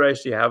much Rashee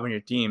Rice do you have on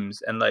your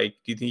teams, and do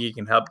you think he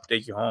can help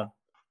take you home?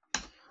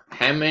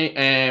 How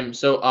many?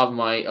 So of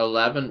my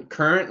 11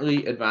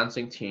 currently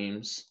advancing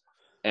teams,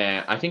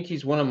 I think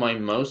he's one of my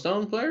most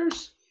owned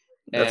players.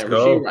 Let's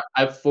go.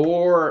 I have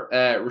 4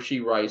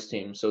 Rashee Rice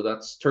teams, so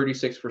that's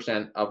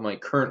 36% of my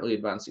currently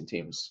advancing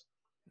teams.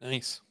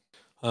 Nice.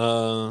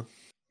 Yeah,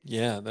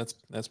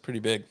 that's pretty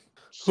big.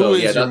 So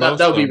that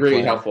would be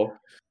really helpful.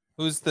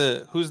 Who's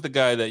the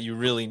guy that you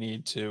really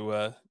need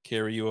to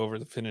carry you over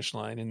the finish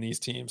line in these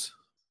teams?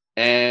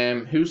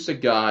 Who's the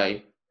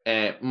guy?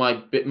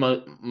 My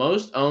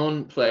most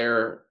owned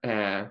player,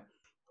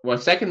 my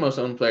second most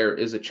owned player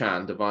is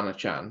Devon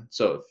Chan.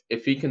 So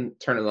if he can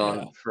turn it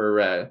on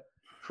for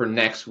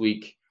next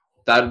week,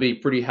 that'd be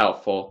pretty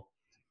helpful.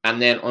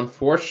 And then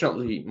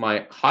unfortunately,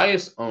 my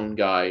highest owned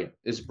guy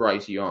is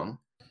Bryce Young.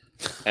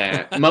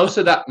 Most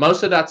of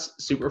that's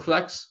super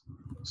flex.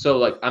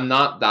 So I'm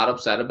not that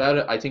upset about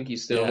it. I think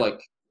he's still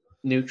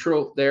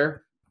neutral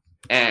there.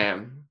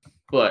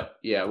 But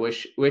yeah,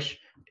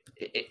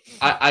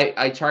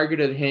 I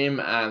targeted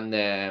him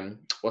and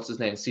what's his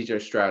name,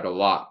 CJ Stroud, a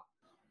lot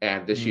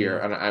this year,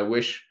 and I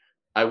wish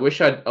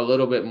I'd a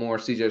little bit more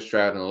CJ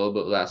Stroud and a little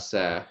bit less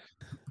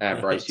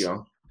Bryce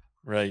Young.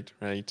 Right.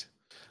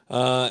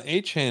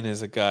 Achane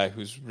is a guy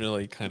who's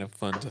really kind of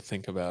fun to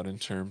think about in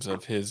terms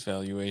of his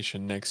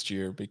valuation next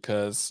year,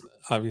 because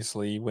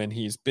obviously when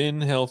he's been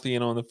healthy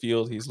and on the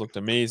field, he's looked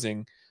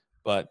amazing,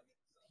 but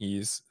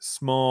he's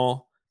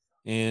small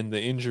and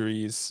the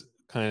injuries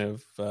kind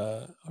of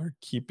are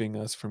keeping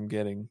us from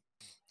getting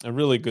a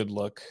really good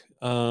look.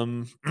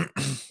 I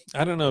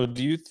don't know.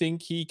 Do you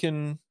think he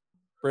can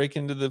break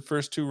into the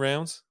first 2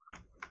 rounds?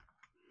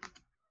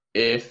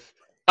 There's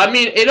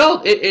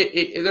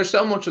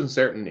so much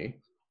uncertainty.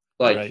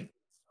 Right.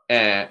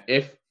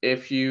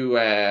 If you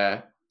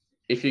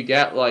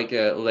get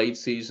a late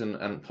season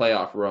and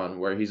playoff run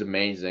where he's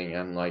amazing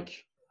and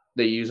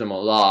they use him a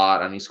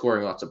lot and he's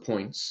scoring lots of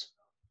points,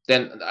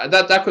 then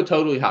that could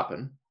totally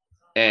happen.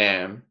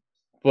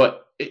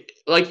 But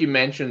like you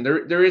mentioned,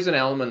 there is an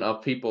element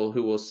of people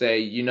who will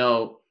say,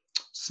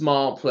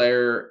 small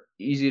player,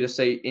 easy to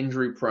say,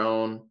 injury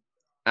prone,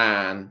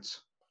 and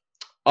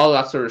all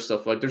that sort of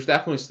stuff. There's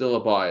definitely still a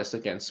bias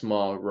against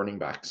small running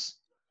backs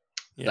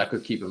that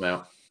could keep him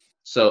out.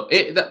 So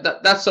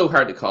that's so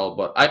hard to call,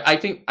 but I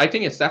think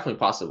it's definitely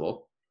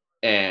possible.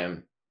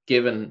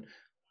 Given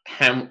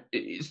how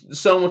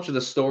so much of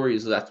the story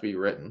is left to be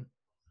written,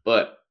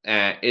 but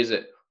is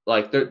it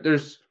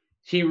there's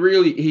he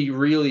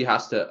really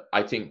has to,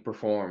 I think,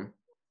 perform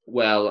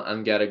well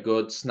and get a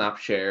good snap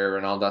share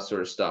and all that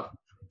sort of stuff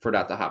for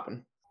that to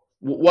happen.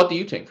 What do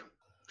you think?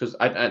 Because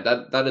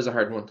that is a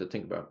hard one to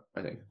think about,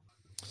 I think.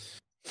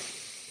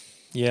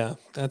 Yeah,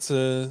 that's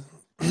a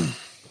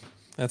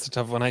that's a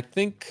tough one. I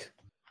think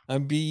I'll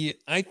be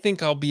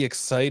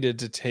excited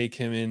to take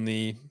him in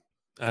the,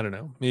 I don't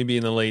know, maybe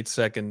in the late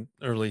second,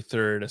 early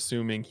third,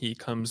 assuming he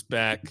comes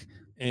back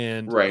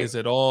and is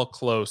at all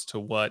close to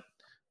what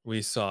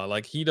we saw.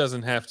 Like, he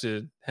doesn't have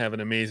to have an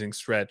amazing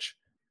stretch.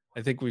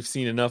 I think we've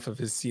seen enough of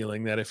his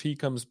ceiling that if he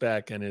comes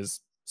back and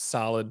is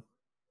solid,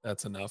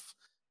 that's enough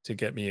to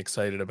get me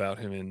excited about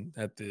him in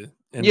at the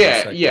end of the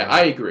second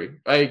round.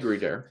 I agree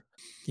there.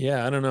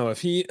 Yeah, I don't know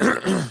if he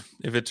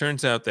if it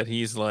turns out that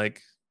he's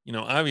like,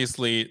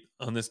 obviously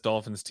on this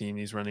Dolphins team,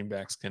 these running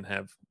backs can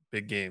have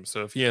big games.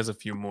 So if he has a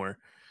few more,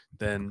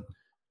 then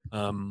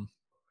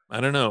I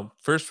don't know.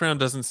 First round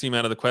doesn't seem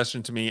out of the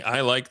question to me.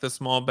 I like the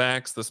small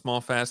backs, the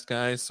small fast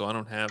guys, so I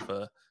don't have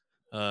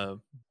a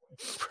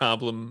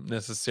problem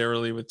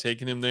necessarily with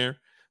taking him there.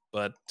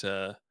 But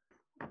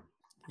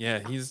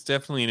yeah, he's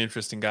definitely an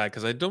interesting guy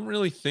because I don't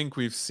really think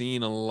we've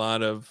seen a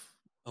lot of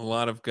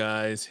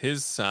guys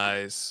his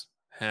size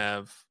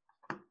have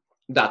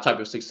that type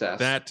of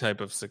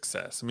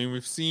success. I mean,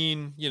 we've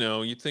seen,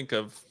 you think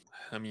of,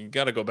 you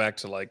got to go back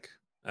to, like,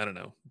 I don't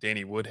know,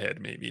 Danny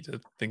Woodhead maybe to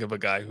think of a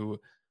guy who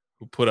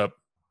put up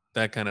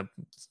that kind of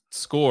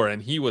score,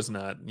 and he was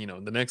not,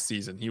 the next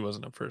season he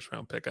wasn't a first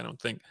round pick, I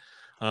don't think.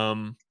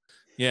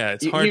 Yeah,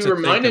 it's hard. He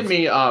reminded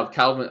me of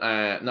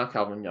not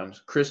Calvin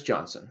Johnson, Chris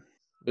Johnson,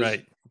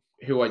 right?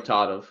 Who I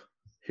thought of,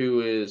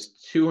 who is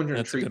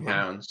 203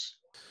 pounds,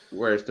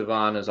 whereas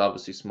Devon is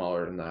obviously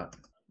smaller than that.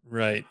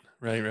 Right.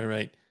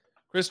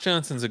 Chris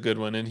Johnson's a good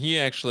one, and he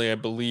actually, I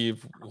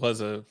believe,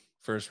 was a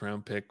first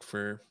round pick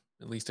for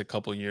at least a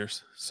couple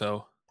years.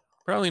 So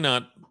probably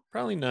not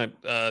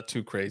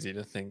too crazy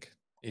to think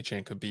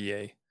Achane could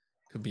be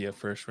a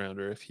first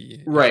rounder if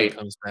he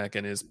comes back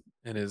and is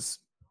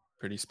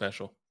pretty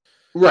special.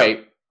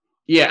 Right.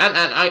 Yeah,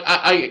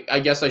 and I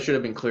guess I should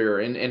have been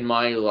clearer in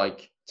my,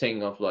 like,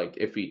 thing of, like,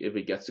 if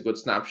he gets a good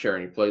snap share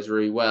and he plays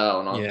really well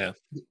and all. Yeah,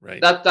 right.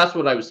 That's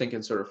what I was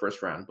thinking, sort of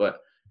first round.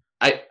 But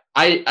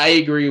I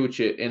agree with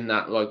you in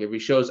that, like, if he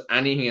shows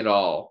anything at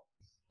all,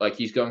 like,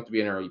 he's going to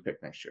be an early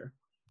pick next year.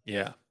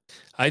 Yeah.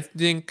 I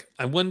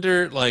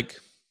wonder, like,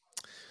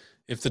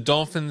 if the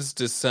Dolphins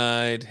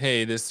decide,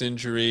 hey, this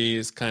injury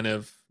is kind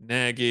of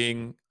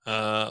nagging,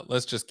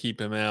 let's just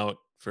keep him out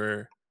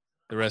for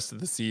the rest of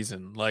the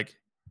season. Like,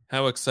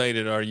 how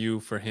excited are you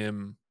for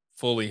him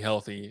fully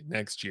healthy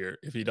next year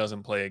if he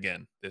doesn't play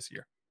again this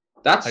year?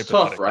 That's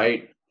tough,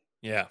 right?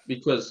 Yeah.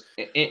 Because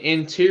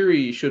in theory,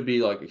 you should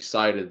be, like,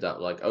 excited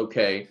that, like,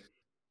 okay,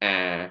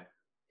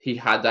 he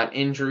had that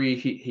injury.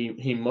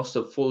 He must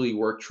have fully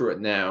worked through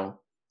it now.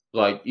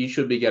 Like, you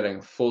should be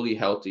getting fully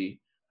healthy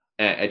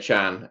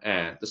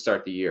Achane to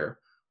start the year.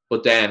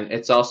 But then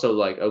it's also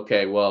like,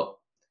 okay,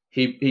 well,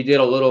 he did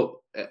a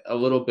little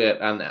bit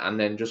and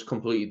then just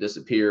completely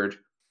disappeared.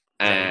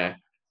 The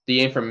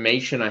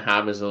information I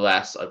have is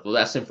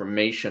less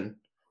information,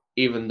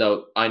 even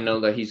though I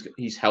know that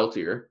he's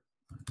healthier.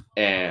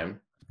 I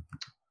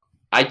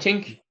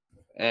think.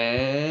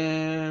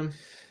 Yeah,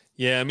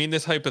 I mean,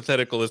 this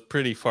hypothetical is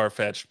pretty far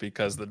fetched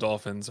because the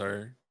Dolphins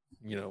are,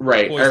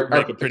 right, poised to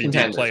make a pretty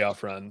deep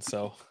playoff run.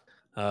 So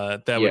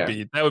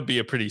that would be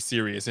a pretty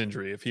serious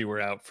injury if he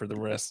were out for the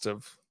rest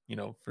of,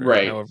 for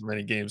however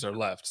many games are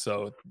left.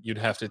 So you'd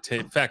have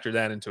to factor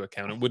that into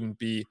account. It wouldn't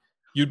be,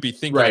 you'd be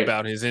thinking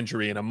about his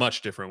injury in a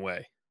much different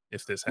way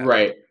if this happened.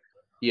 Right.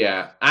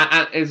 Yeah.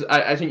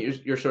 I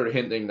think you're sort of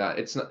hinting that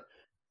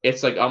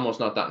it's like almost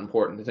not that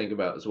important to think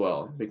about as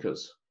well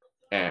because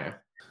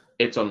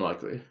it's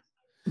unlikely.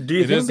 Do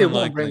you think they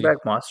won't bring back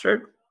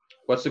Mostert?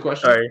 What's the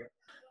question? Sorry.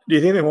 Do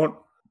you think they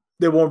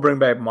won't bring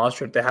back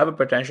Mostert? They have a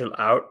potential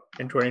out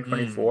in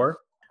 2024,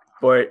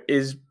 but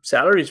his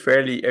salary is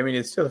fairly,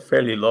 it's still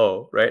fairly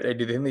low, right? Like,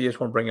 do you think they just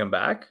won't bring him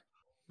back?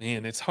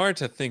 Man, it's hard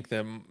to think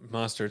that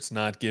Mostert's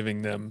not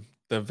giving them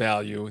the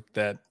value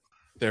that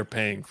they're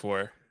paying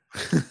for.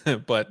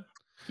 But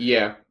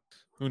yeah,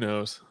 who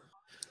knows?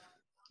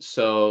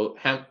 So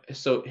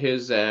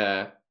his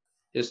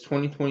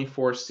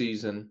 2024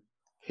 season,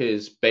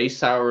 his base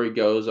salary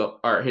goes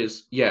up, or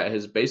his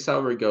base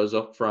salary goes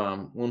up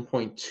from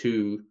 1.2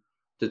 to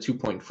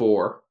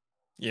 2.4.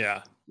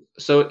 Yeah.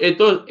 So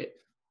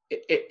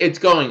it's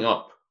going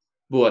up,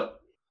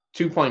 but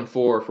 2.4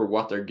 for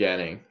what they're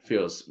getting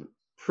feels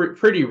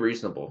pretty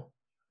reasonable.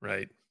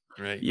 Right.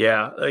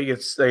 Yeah,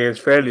 it's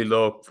fairly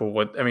low for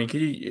what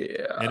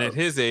and at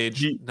his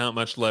age, not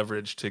much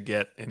leverage to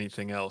get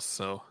anything else.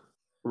 So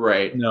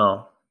right.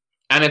 No.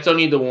 And it's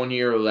only the 1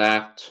 year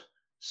left,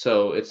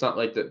 so it's not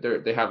like that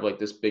they have like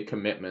this big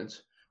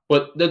commitment.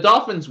 But the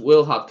Dolphins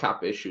will have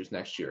cap issues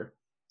next year.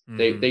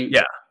 Mm-hmm.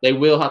 They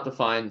will have to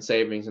find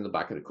savings in the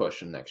back of the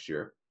cushion next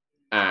year,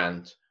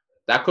 and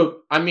that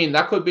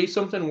could be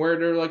something where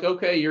they're like,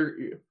 okay, you're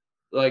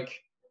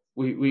like,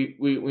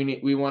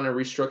 we want to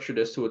restructure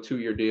this to a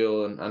 2-year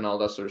deal and all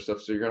that sort of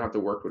stuff. So you're gonna have to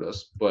work with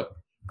us. But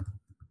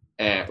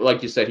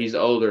like you said, he's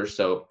older,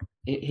 so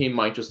he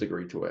might just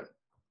agree to it.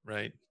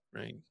 Right.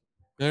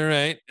 All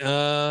right.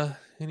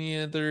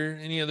 Any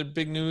other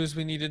big news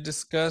we need to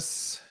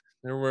discuss?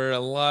 There were a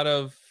lot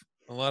of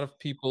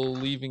people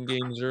leaving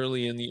games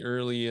early in the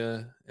early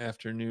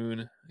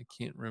afternoon. I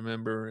can't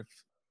remember if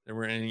there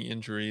were any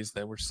injuries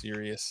that were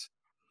serious.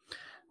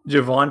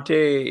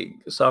 Javonte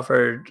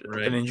suffered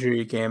an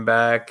injury, came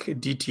back.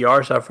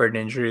 DTR suffered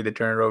an injury. They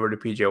turned it over to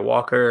PJ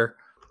Walker.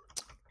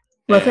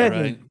 I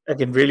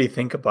can really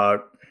think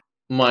about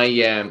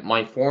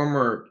my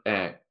former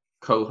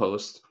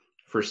co-host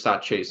for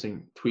Stat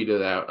Chasing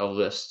tweeted out a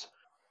list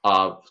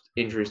of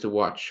injuries to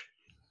watch.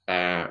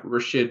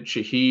 Rashid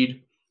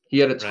Shaheed, he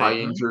had a thigh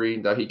injury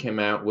that he came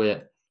out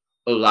with.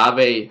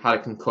 Olave had a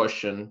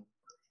concussion.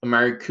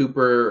 Amari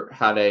Cooper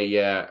had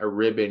a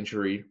rib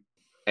injury.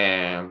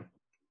 And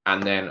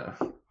then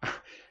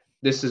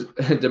this is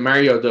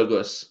Demario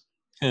Douglas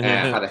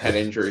had a head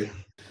injury.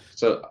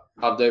 So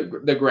of the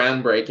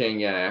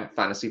groundbreaking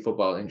fantasy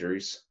football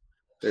injuries,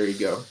 there you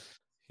go.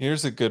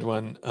 Here's a good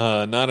one.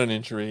 Not an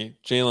injury.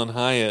 Jalen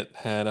Hyatt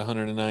had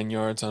 109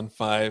 yards on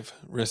 5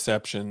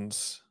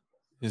 receptions.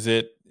 Is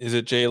it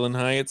Jalen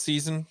Hyatt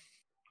season?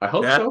 I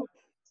hope so.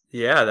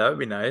 Yeah, that would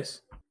be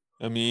nice.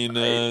 I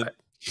mean,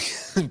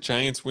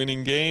 Giants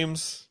winning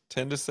games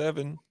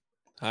 10-7.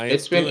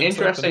 It's been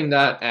interesting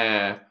that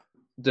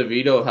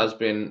DeVito has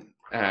been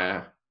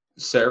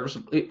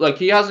serviceable. Like,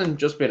 he hasn't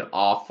just been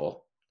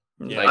awful.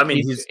 Yeah, like,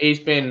 he's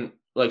been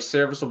like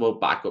serviceable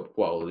backup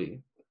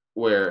quality,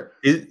 where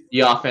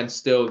the offense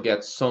still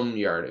gets some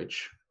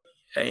yardage.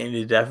 And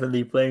he's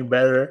definitely playing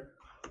better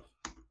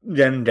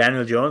than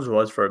Daniel Jones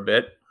was for a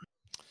bit.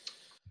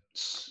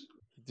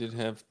 He did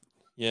have,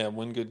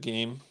 one good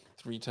game,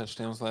 3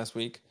 touchdowns last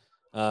week.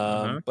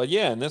 But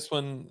in this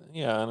one, I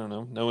don't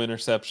know, no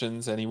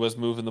interceptions, and he was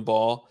moving the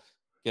ball.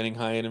 Getting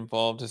Hyatt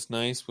involved is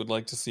nice. Would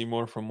like to see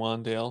more from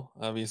Wandale,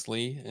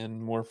 obviously,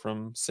 and more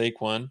from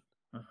Saquon.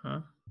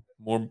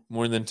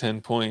 More than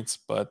 10 points,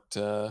 but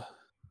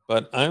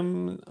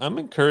I'm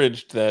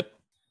encouraged that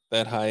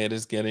Hyatt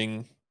is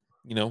getting,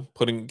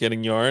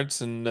 getting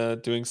yards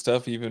and doing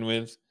stuff even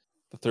with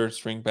the third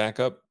string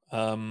backup.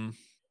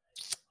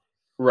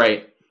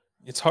 Right.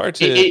 It's hard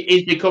to.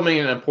 He's becoming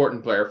an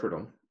important player for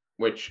them,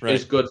 which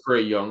is good for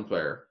a young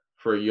player,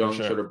 for a young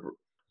sort of,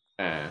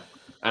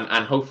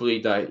 and hopefully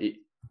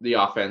the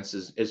offense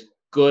is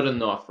good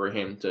enough for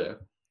him to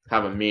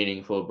have a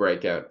meaningful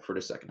breakout for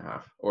the second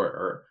half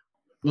or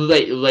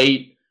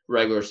late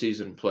regular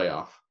season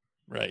playoff.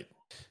 Right.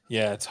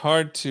 Yeah, it's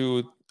hard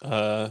to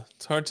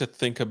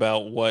think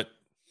about what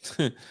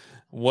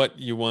what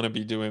you want to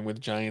be doing with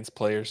Giants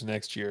players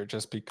next year,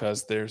 just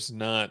because there's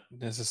not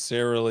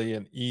necessarily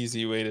an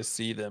easy way to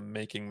see them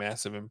making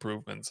massive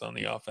improvements on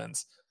the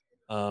offense,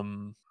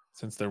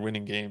 since they're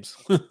winning games.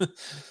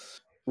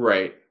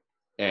 Right.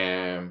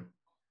 They're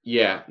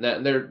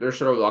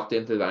sort of locked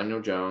into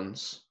Daniel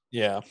Jones.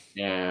 Yeah.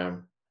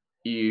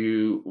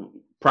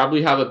 You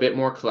probably have a bit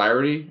more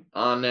clarity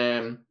on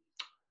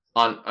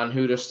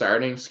who the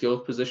starting skill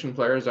position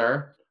players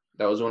are.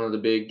 That was one of the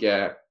big,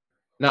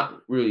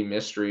 not really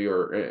mystery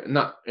or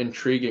not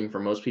intriguing for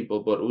most people,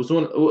 but it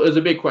was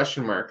a big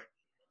question mark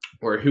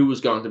where who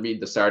was going to be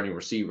the starting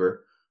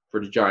receiver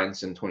for the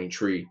Giants in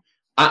 23.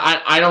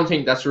 I don't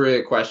think that's really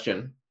a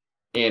question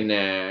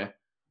in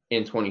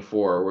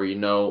 24, where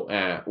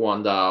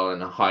Wandale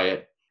and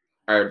Hyatt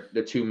are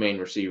the 2 main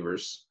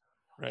receivers.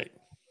 Right.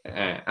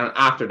 And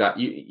after that,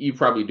 you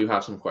probably do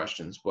have some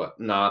questions, but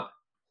not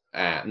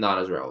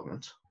as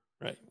relevant.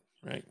 Right.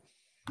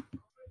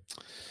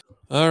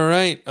 All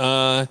right.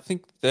 I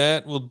think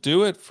that will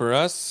do it for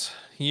us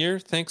here.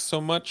 Thanks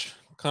so much,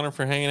 Conor,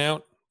 for hanging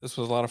out. This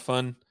was a lot of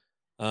fun.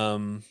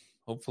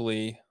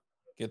 Hopefully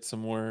get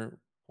some more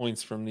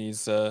points from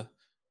these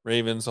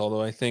Ravens,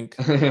 although I think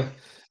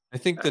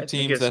the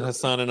teams that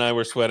Hassan and I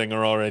were sweating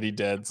are already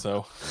dead.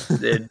 So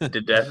they're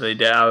definitely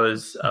dead. I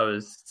was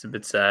a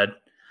bit sad.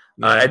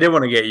 Yeah. I did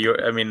want to get you.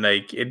 I mean,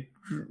 like, it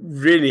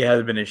really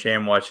has been a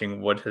shame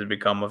watching what has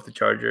become of the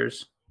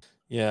Chargers.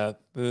 Yeah,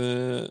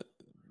 I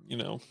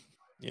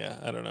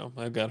don't know.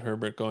 I've got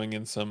Herbert going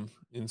in some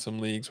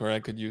leagues where I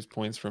could use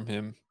points from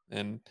him,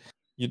 and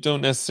you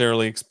don't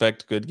necessarily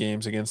expect good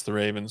games against the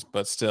Ravens,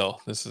 but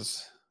still,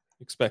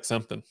 expect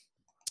something.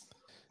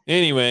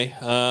 Anyway,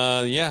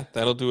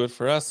 that'll do it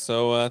for us.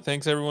 So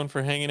thanks everyone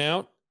for hanging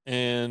out,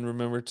 and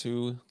remember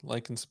to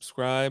like and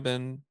subscribe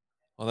and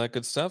all that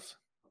good stuff,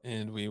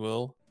 and we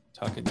will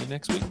talk to you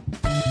next week.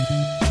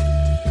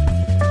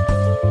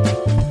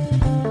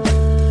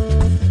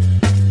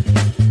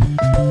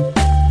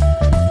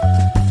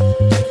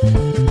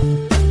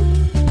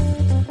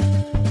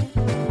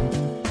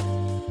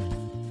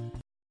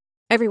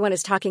 Everyone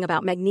is talking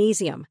about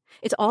magnesium.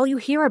 It's all you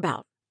hear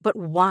about. But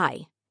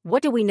why?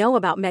 What do we know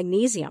about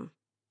magnesium?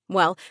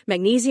 Well,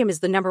 magnesium is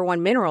the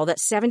 #1 mineral that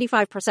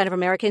 75% of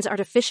Americans are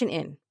deficient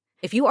in.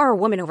 If you are a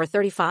woman over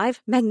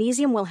 35,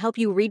 magnesium will help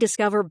you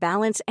rediscover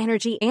balance,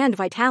 energy, and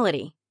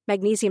vitality.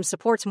 Magnesium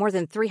supports more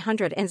than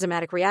 300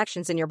 enzymatic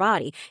reactions in your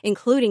body,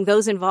 including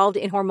those involved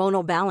in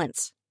hormonal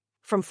balance.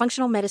 From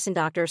functional medicine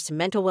doctors to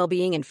mental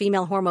well-being and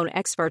female hormone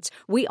experts,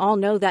 we all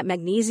know that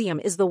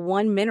magnesium is the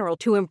one mineral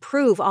to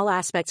improve all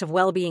aspects of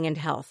well-being and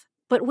health.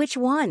 But which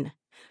one?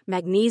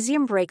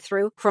 Magnesium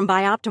Breakthrough from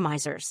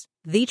Bioptimizers,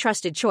 the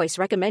trusted choice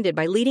recommended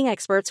by leading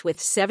experts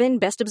with 7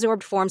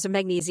 best-absorbed forms of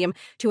magnesium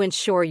to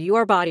ensure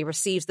your body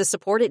receives the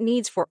support it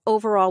needs for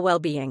overall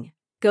well-being.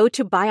 Go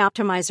to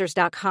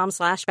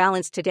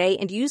bioptimizers.com/balance today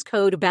and use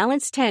code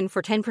BALANCE10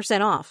 for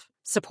 10% off.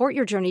 Support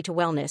your journey to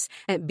wellness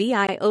at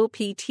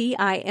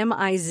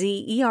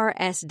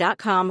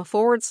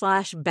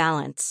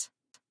bioptimizers.com/balance.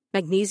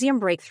 Magnesium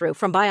Breakthrough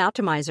from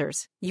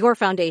Bioptimizers, your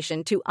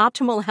foundation to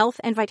optimal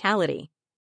health and vitality.